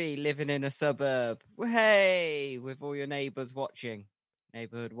good to be living in a suburb. Hey, with all your neighbors watching.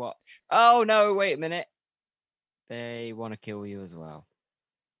 Neighborhood watch. Oh no, wait a minute. They want to kill you as well.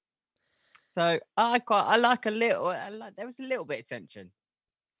 So I like a little, there was a little bit of tension,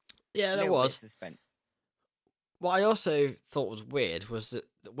 Yeah, a there little bit of was. suspense. What I also thought was weird was that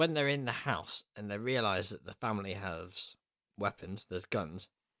when they're in the house and they realise that the family has weapons, there's guns,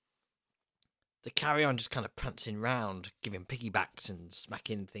 they carry on just kind of prancing round, giving piggybacks and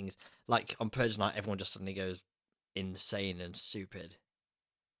smacking things. Like on Purge Night, everyone just suddenly goes insane and stupid.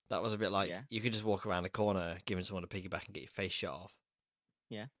 That was a bit like Yeah. you could just walk around the corner giving someone a piggyback and get your face shot off.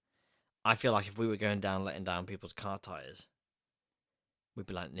 Yeah. I feel like if we were going down, letting down people's car tyres, we'd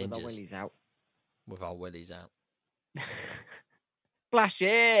be like ninjas With our willies out. with our willies out. Flash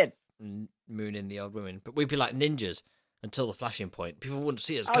in. Mooning the old women. But we'd be like ninjas until the flashing point. People wouldn't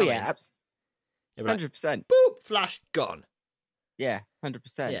see us Oh coming. yeah, They'd be like, 100%. boop, flash, gone. Yeah,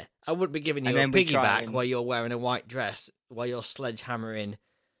 100%. Yeah, I wouldn't be giving you And a then we try piggyback and- while you're wearing a white dress, while you're sledgehammering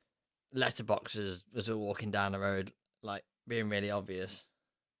letterboxes as we're walking down the road, like being really obvious.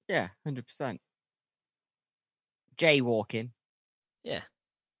 Yeah, 100%. Jaywalking. Yeah.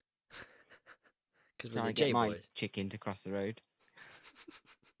 Because we're Trying the to get J my boys. chicken to cross the road.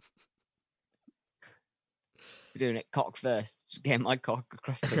 We're doing it cock first. Just getting my cock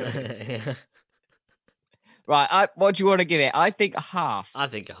across the road. Yeah. Right, what do you want to give it? I think a half. I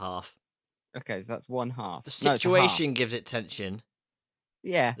think a half. Okay, so that's one half. The No, it's a half. situation gives it tension.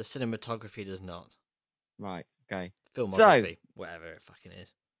 Yeah. The cinematography does not. Right, okay. Filmography, whatever it fucking is.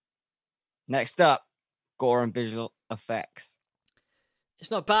 Next up, gore and visual effects.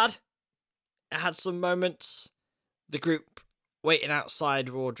 It's not bad. It had some moments. The group waiting outside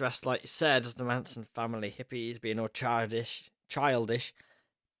were all dressed like you said, as the Manson family hippies, being all childish,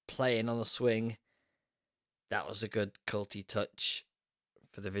 playing on the swing. That was a good culty touch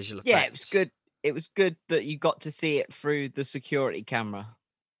for the visual effects. Yeah, it was good. It was good that you got to see it through the security camera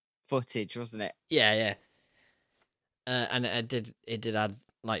footage, wasn't it? Yeah, yeah. And it did add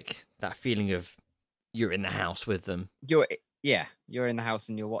like that feeling of you're in the house with them. You're in the house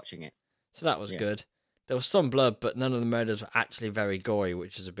and you're watching it. So that was Yeah. good. There was some blood, but none of the murders were actually very gory,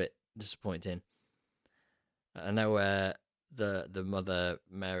 which is a bit disappointing. I know the mother,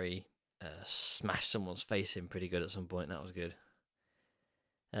 Mary, smashed someone's face in pretty good at some point. That was good.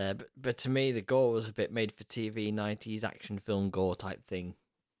 But to me, the gore was a bit made for TV, 90s action film gore type thing.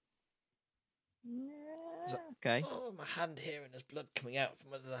 Yeah, okay. Oh, my hand here, and there's blood coming out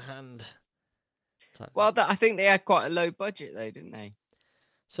from under the hand. Type Well, I think they had quite a low budget though, didn't they?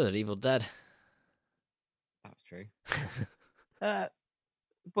 so did Evil Dead. That's true. But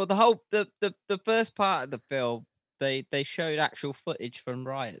the first part of the film, they showed actual footage from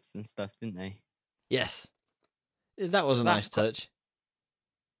riots and stuff, didn't they? Yes. That was a That's nice quite- touch.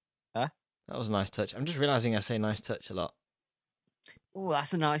 Huh? That was a nice touch. I'm just realising I say nice touch a lot. Oh,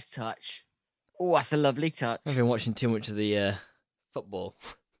 that's a nice touch. Oh, that's a lovely touch. I've been watching too much of the football.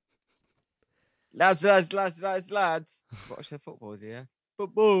 Lads. Watch the football, do you?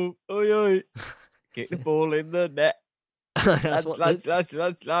 Football. Oi, oi. Kick the ball in the net. That's what Lads.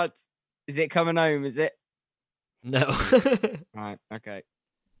 Is it coming home, is it? No. Right, okay.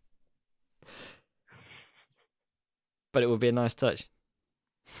 But it would be a nice touch.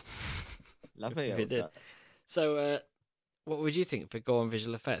 Lovely. If little it did. touch. So, what would you think for gore and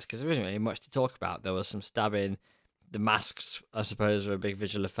visual effects? Because there wasn't really much to talk about. There was some stabbing. The masks, I suppose, were a big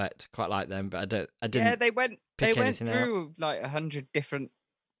visual effect. Quite like them, but I didn't. Yeah, they went pick went anything out. through like 100 different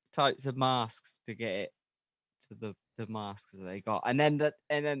types of masks to get it to the masks that they got. And then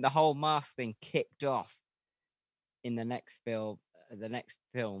the whole mask thing kicked off in the next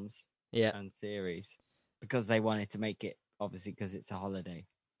films Yeah. and series because they wanted to make it obviously because it's a holiday.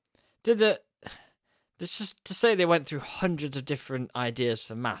 Just to say they went through hundreds of different ideas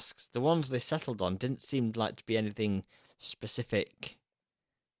for masks. The ones they settled on didn't seem like to be anything specific.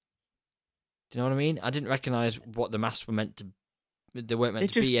 Do you know what I mean? I didn't recognise what the masks were meant to. They weren't meant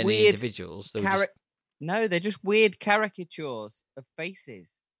They're to be just any weird individuals. They were just, No, they're just weird caricatures of faces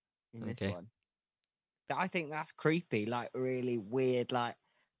in this Okay. one. I think that's creepy, like really weird, like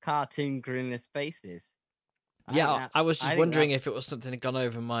cartoon grinless faces. yeah, I was just wondering if it was something that gone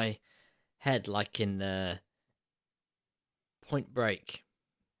over my head, like in Point Break.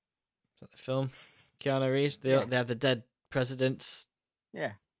 Is that the film? Keanu Reeves. They Yeah. they have the dead presidents.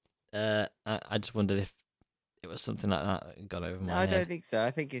 Yeah. I just wondered if it was something like that that got over No, my I head. don't think so.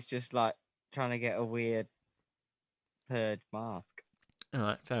 I think it's just like trying to get a weird Purge mask All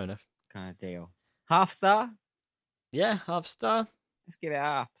right, fair enough. kind of deal. Half star? Yeah, half star. Let's give it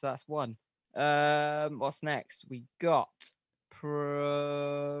half. So that's one. What's next? We got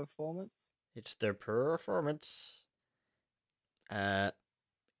performance. It's their performance.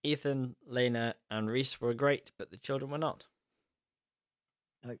 Ethan, Lena, and Reese were great, but the children were not.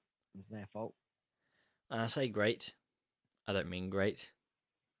 It was their fault. And I say great. I don't mean great.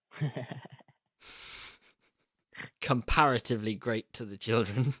 Comparatively great to the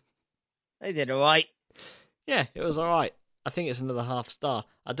children. They did all right. Yeah, it was all right. I think it's another half star.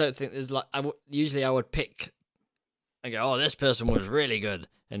 I don't think there's like usually I would pick and go, oh, this person was really good,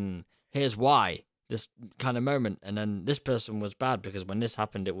 and here's why. This kind of moment, and then this person was bad because when this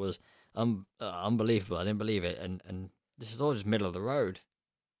happened, it was unbelievable. I didn't believe it, and this is all just middle of the road.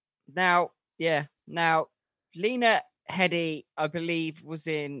 Now, Lena Headey, I believe, was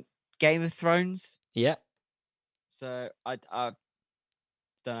in Game of Thrones. Yeah, So I don't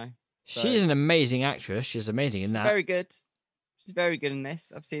know. she's an amazing actress. She's amazing in She's that. very good. She's very good in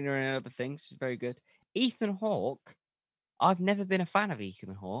this. I've seen her in other things. She's very good. Ethan Hawke. I've never been a fan of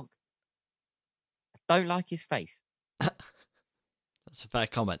Ethan Hawke. I don't like his face. That's a fair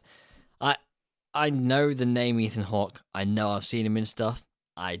comment. I know the name Ethan Hawke. I know I've seen him in stuff.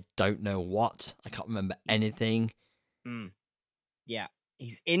 I don't know what. I can't remember anything. Yeah,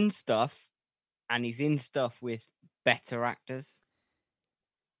 he's in stuff, and he's in stuff with better actors.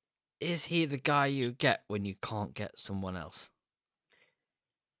 Is he the guy you get when you can't get someone else?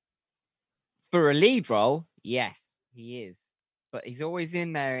 For a lead role, yes, he is. But he's always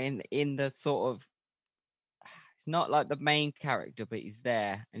in there in the sort of. It's not like the main character, but he's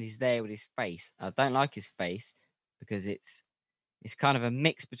there, and he's there with his face. I don't like his face because it's kind of a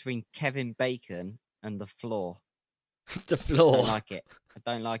mix between Kevin Bacon and the floor. The I floor. don't like it. I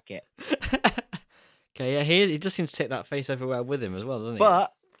don't like it. Okay, yeah, he does seem to take that face everywhere with him as well, doesn't he?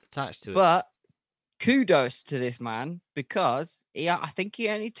 But Attached to it. But kudos to this man because I think he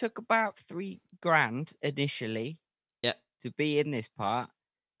only took about $3,000 initially. Yeah. To be in this part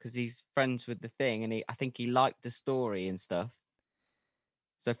because he's friends with the thing, and I think he liked the story and stuff.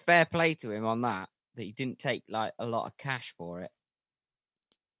 So fair play to him on that he didn't take like a lot of cash for it.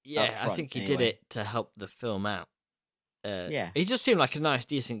 Yeah, I front, think he did anyway. it to help the film out. Yeah. He just seemed like a nice,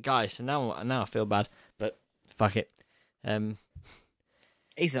 decent guy. So now I feel bad, but fuck it.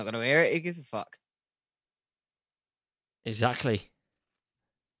 He's not gonna hear it. He gives a fuck. Exactly.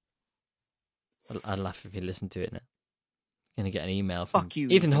 I'd laugh if he listened to it now. Gonna get an email from Fuck you,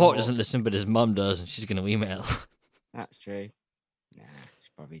 Ethan Ethan Hawke Hawke. doesn't listen, but his mum does, and she's gonna email. That's true. Nah, she's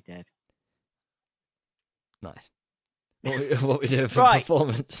probably dead. Nice. What we doing for Right.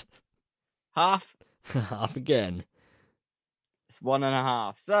 performance? Half. Half again. It's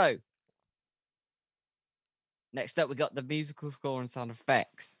 1.5. So next up, we got the musical score and sound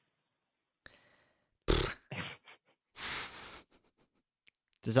effects.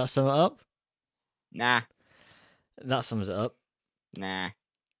 Does that sum it up? Nah. That sums it up. Nah.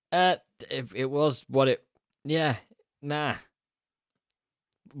 It was what it. Yeah, nah.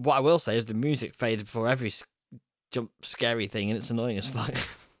 What I will say is the music fades before every jump scary thing, and it's annoying as fuck.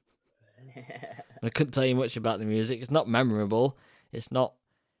 I couldn't tell you much about the music. It's not memorable. It's not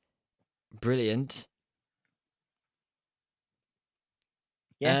brilliant.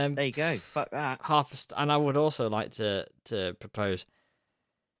 Yeah, there you go. Fuck that. And I would also like to propose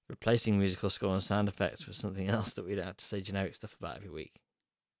replacing musical score and sound effects with something else that we don't have to say generic stuff about every week.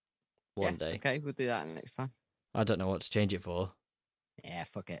 One day. Okay, we'll do that next time. I don't know what to change it for. Yeah,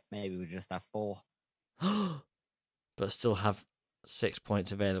 fuck it. Maybe we'll just have 4. But still have 6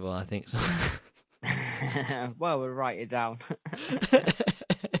 points available, I think. So. Well, we'll write it down.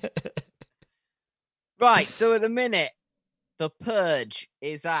 Right, so at the minute, the Purge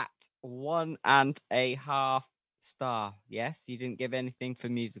is at 1.5 star. Yes, you didn't give anything for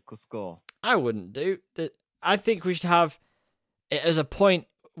musical score. I wouldn't do. I think we should have it as a point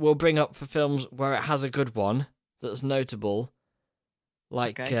we'll bring up for films where it has a good one that's notable,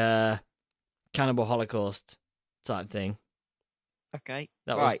 like Cannibal Holocaust type thing. Okay,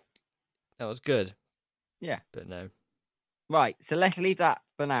 That right. That was good. Yeah. But no. Right, so let's leave that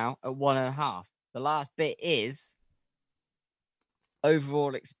for now at 1.5. The last bit is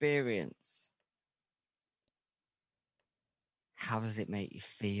overall experience. How does it make you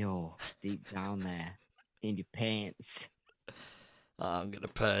feel deep down there in your pants? I'm going to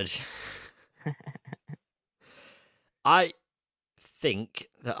purge. I think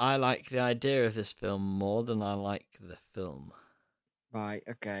that I like the idea of this film more than I like the film. Right,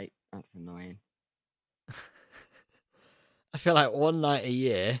 okay. That's annoying. I feel like one night a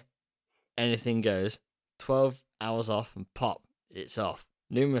year, anything goes. 12 hours off and pop, it's off.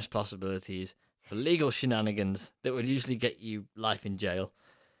 Numerous possibilities for legal shenanigans that would usually get you life in jail.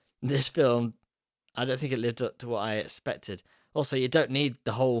 This film, I don't think it lived up to what I expected. Also, you don't need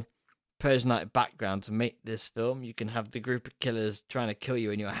the whole Purge night background to make this film. You can have the group of killers trying to kill you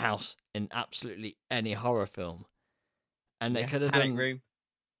in your house in absolutely any horror film. And they could have Panic done... Room.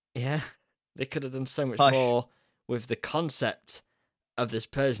 Yeah, they could have done so much Hush. more with the concept of this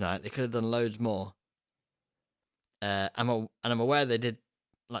Purge night. They could have done loads more. I'm aware they did,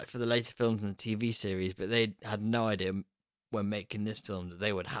 like, for the later films and the TV series, but they had no idea when making this film that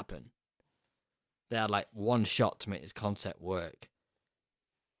they would happen. They had like one shot to make this concept work,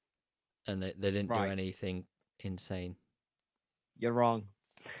 and they didn't do Right. anything insane. You're wrong.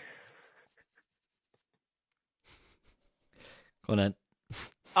 Go on then.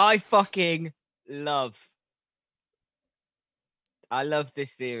 I fucking love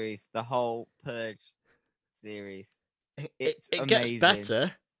this series, the whole Purge series. It's it gets amazing.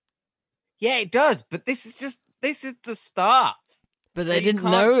 better, Yeah, it does, but this is the start. but So they you didn't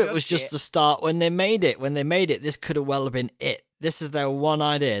can't know it judge was just it. the start when they made it. When they made it, this could have well been it. This is their one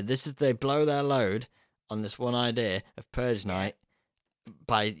idea. They blow their load on this one idea of Purge Yeah. Night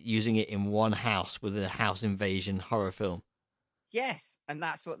by using it in one house with a house invasion horror film. Yes, and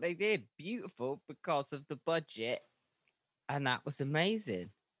that's what they did. Beautiful because of the budget, and that was amazing.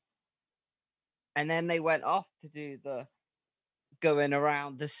 And then they went off to do the going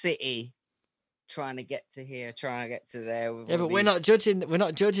around the city, trying to get to here, trying to get to there. With Yeah, all but we're these- not judging. We're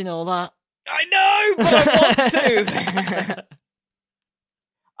not judging all that. I know, but I want to.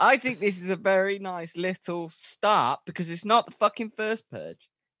 I think this is a very nice little start because it's not the fucking first Purge.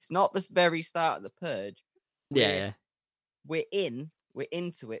 It's not the very start of the Purge. Yeah. We're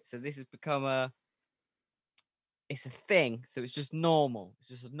into it. So this has become it's a thing. So it's just normal. It's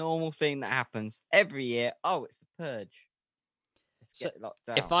just a normal thing that happens every year. Oh, it's the Purge. Let's So get locked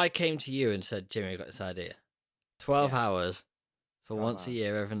down. If I came to you and said, Jimmy, I got this idea. 12 Yeah. hours for 12 once a hours.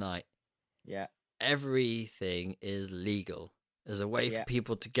 year every night. Yeah. Everything is legal. There's a way Yeah. for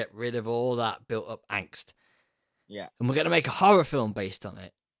people to get rid of all that built up angst. Yeah. And we're going to make a horror film based on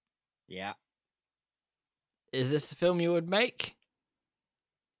it. Yeah. Is this the film you would make?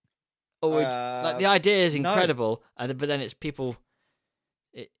 Or would, like, the Uh, idea is no. incredible, but then it's people.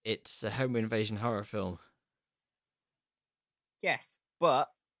 It's a home invasion horror film. Yes, but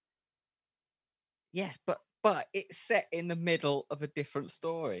it's set in the middle of a different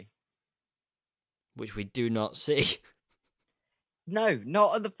story. Which we do not see. No,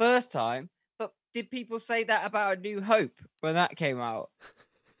 not at the first time. But did people say that about A New Hope when that came out?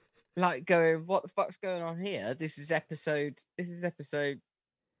 Like going, what the fuck's going on here? This is episode 4.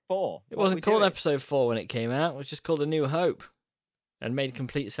 It What are wasn't we called doing? episode 4 when it came out. It was just called A New Hope. And made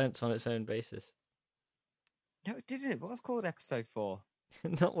complete sense on its own basis. No, it didn't. It was called episode 4.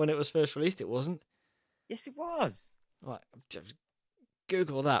 Not when it was first released, it wasn't. Yes, it was. Right, just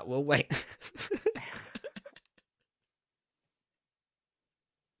Google that. We'll wait.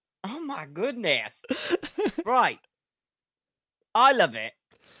 Oh my goodness. Right. I love it.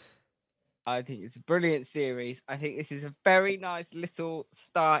 I think it's a brilliant series. I think this is a very nice little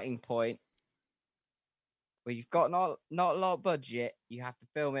starting point where you've got not a lot of budget. You have to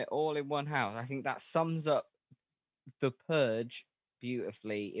film it all in one house. I think that sums up the Purge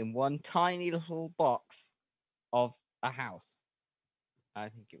beautifully in one tiny little box of a house. I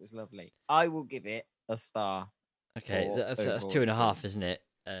think it was lovely. I will give it a star. Okay, Or that's overall 2.5, isn't it?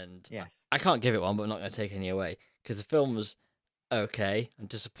 And Yes. I can't give it one, but I'm not going to take any away. Because the film was okay. I'm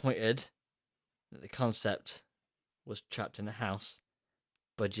disappointed that the concept was trapped in a house.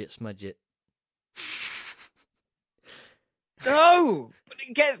 Budget smudget. No, but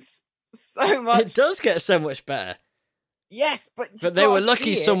it gets so much. It does get so much better. Yes, but But they were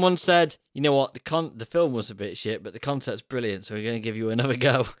lucky someone said, you know what, the film was a bit shit, but the concept's brilliant, so we're going to give you another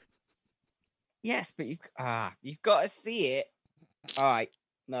go. Yes, but you've got to see it. All right,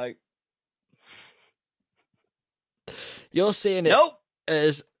 no, You're seeing it nope.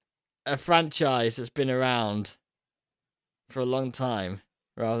 as a franchise that's been around for a long time,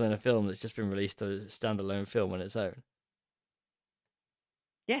 rather than a film that's just been released as a standalone film on its own.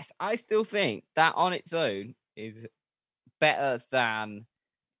 Yes, I still think that on its own is better than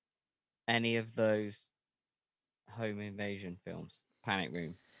any of those home invasion films. Panic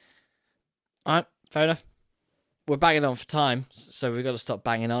Room. All right, fair enough. We're banging on for time, so we've got to stop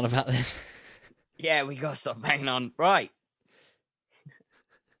banging on about this. Yeah, we got to stop banging on. Right.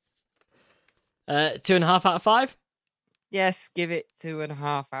 2.5 out of 5. Yes, give it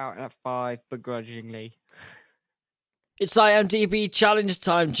 2.5 out of 5 begrudgingly. It's IMDb challenge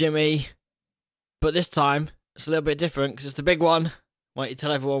time, Jimmy. But this time, it's a little bit different because it's the big one. Why don't you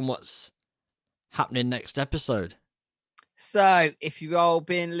tell everyone what's happening next episode? So, if you've all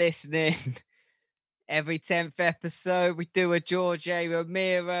been listening, every 10th episode we do a George A.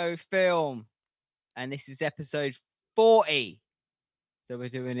 Romero film. And this is episode 40. So we're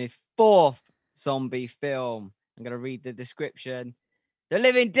doing his 4th zombie film. I'm going to read the description. The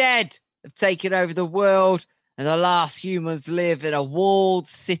living dead have taken over the world, and the last humans live in a walled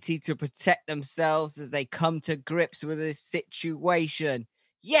city to protect themselves as they come to grips with this situation.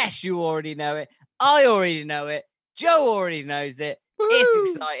 Yes, you already know it. I already know it. Joe already knows it. Woo!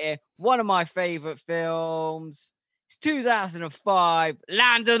 It's exciting. One of my favorite films. It's 2005,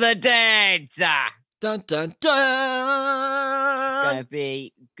 Land of the Dead. Dun dun It's going dun! to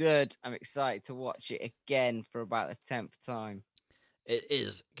be good. I'm excited to watch it again for about the 10th time. It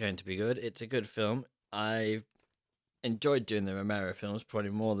is going to be good. It's a good film. I've enjoyed doing the Romero films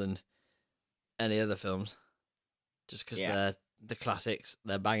probably more than any other films. Just because they're the classics,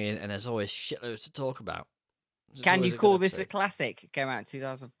 they're banging, and there's always shitloads to talk about. It's Can always you a good call this a episode. classic? It came out in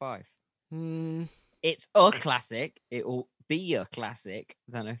 2005. Hmm. It's a classic. It will be a classic.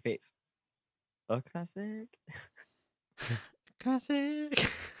 I don't know if it's a classic.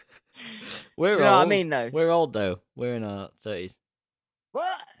 Classic. We're Do old. you know what I mean, though? We're old, though. We're in our 30s.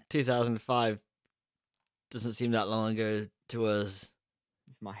 What? 2005 doesn't seem that long ago to us,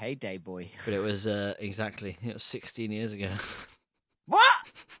 It's my heyday, boy. but it was exactly 16 years ago. What?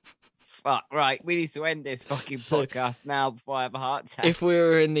 Fuck, right. We need to end this fucking So- podcast now before I have a heart attack. If we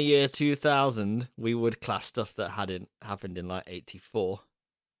were in the year 2000, we would class stuff that hadn't happened in like 84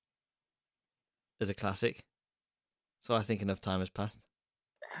 as a classic. So I think enough time has passed.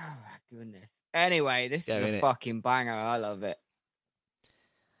 Oh, my goodness. Anyway, this Go, is a innit? fucking banger. I love it.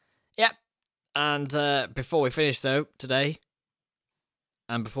 Yep. And before we finish, though, today,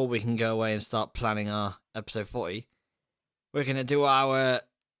 and before we can go away and start planning our episode 40, we're going to do our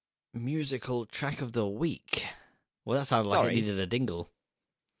musical track of the week. Well, that sounded like Sorry. it needed a dingle.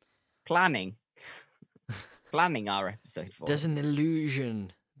 Planning. Planning our episode 4. There's an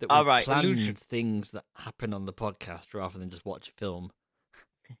illusion that we All right, plan illusion. things that happen on the podcast rather than just watch a film.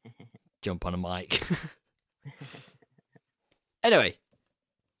 Jump on a mic. Anyway,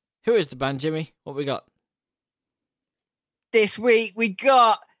 who is the band, Jimmy? What we got? This week we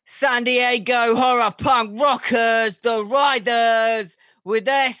got San Diego horror punk rockers, the Riders, with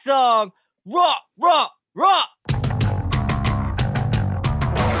their song Rock, Rock, Rock.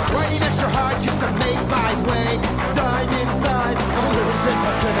 Working extra hard just to make my way. Dying inside, I'm a little bit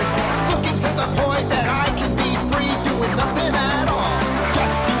my day. Looking to the point that I can be free, doing nothing at all.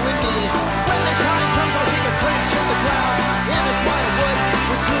 Just you and me. When the time comes, I'll dig a trench in the ground. In the quiet wood,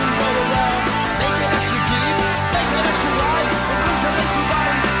 with tombs all around. Make it extra deep, make it extra wide. With room to make two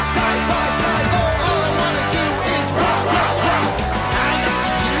bodies side by side. Oh, all I wanna do is rock, rock, rock. I'm next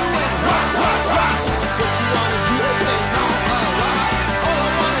to you and rock, rock, rock. What you wanna do today? Not a lot. All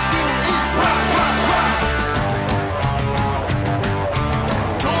I wanna do is rock, rock,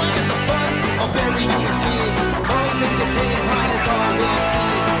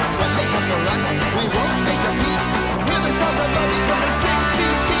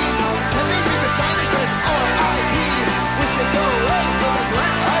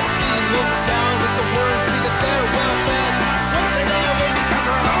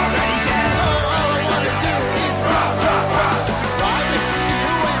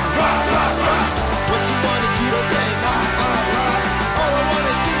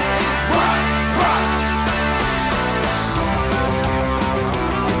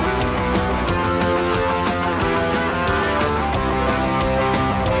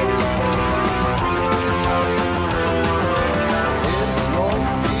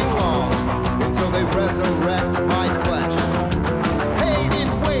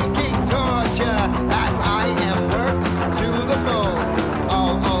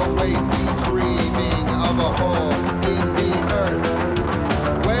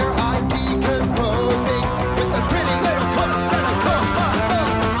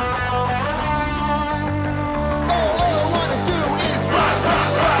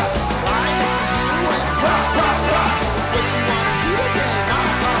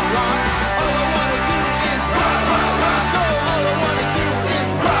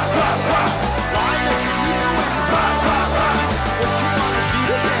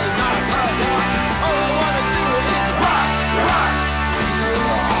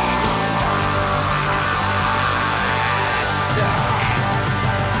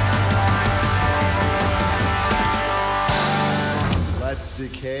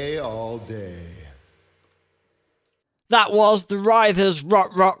 all day. That was the Writhers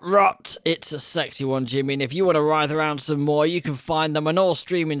Rot Rot Rot. It's a sexy one, Jimmy, and if you want to writhe around some more, you can find them on all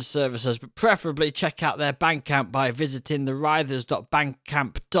streaming services, but preferably check out their Bandcamp by visiting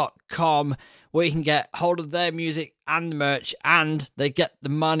thewrithers.bandcamp.com, where you can get hold of their music and merch, and they get the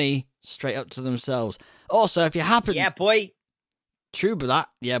money straight up to themselves. Also, if you happen... Yeah, boy. True but that,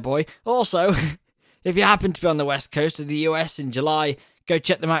 yeah, boy. Also, if you happen to be on the west coast of the US in July, go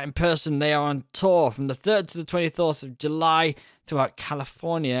check them out in person. They are on tour from the 3rd to the 24th of July throughout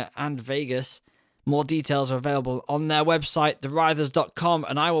California and Vegas. More details are available on their website, thewrithers.com,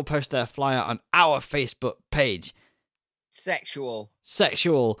 and I will post their flyer on our Facebook page. Sexual.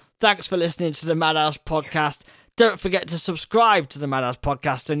 Thanks for listening to the Madhouse Podcast. Don't forget to subscribe to the Madhouse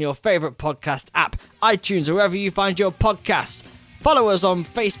Podcast on your favourite podcast app, iTunes, or wherever you find your podcasts. Follow us on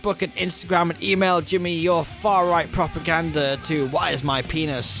Facebook and Instagram, and email Jimmy your far-right propaganda to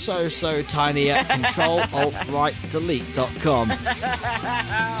whyismypenis so tiny at control-alt-right-delete.com.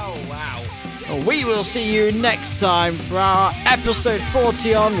 Oh, wow. We will see you next time for our episode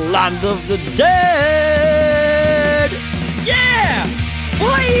 40 on Land of the Dead! Yeah!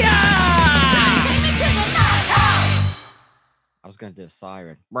 Booyah! Take me to the madhouse! I was going to do a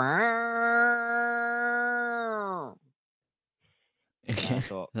siren. I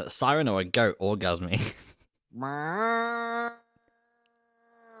thought... Is that a siren or a goat orgasming? No,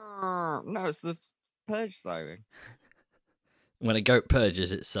 it's the Purge siren. When a goat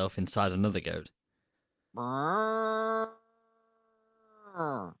purges itself inside another goat. No,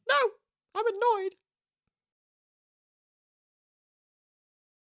 No, I'm annoyed.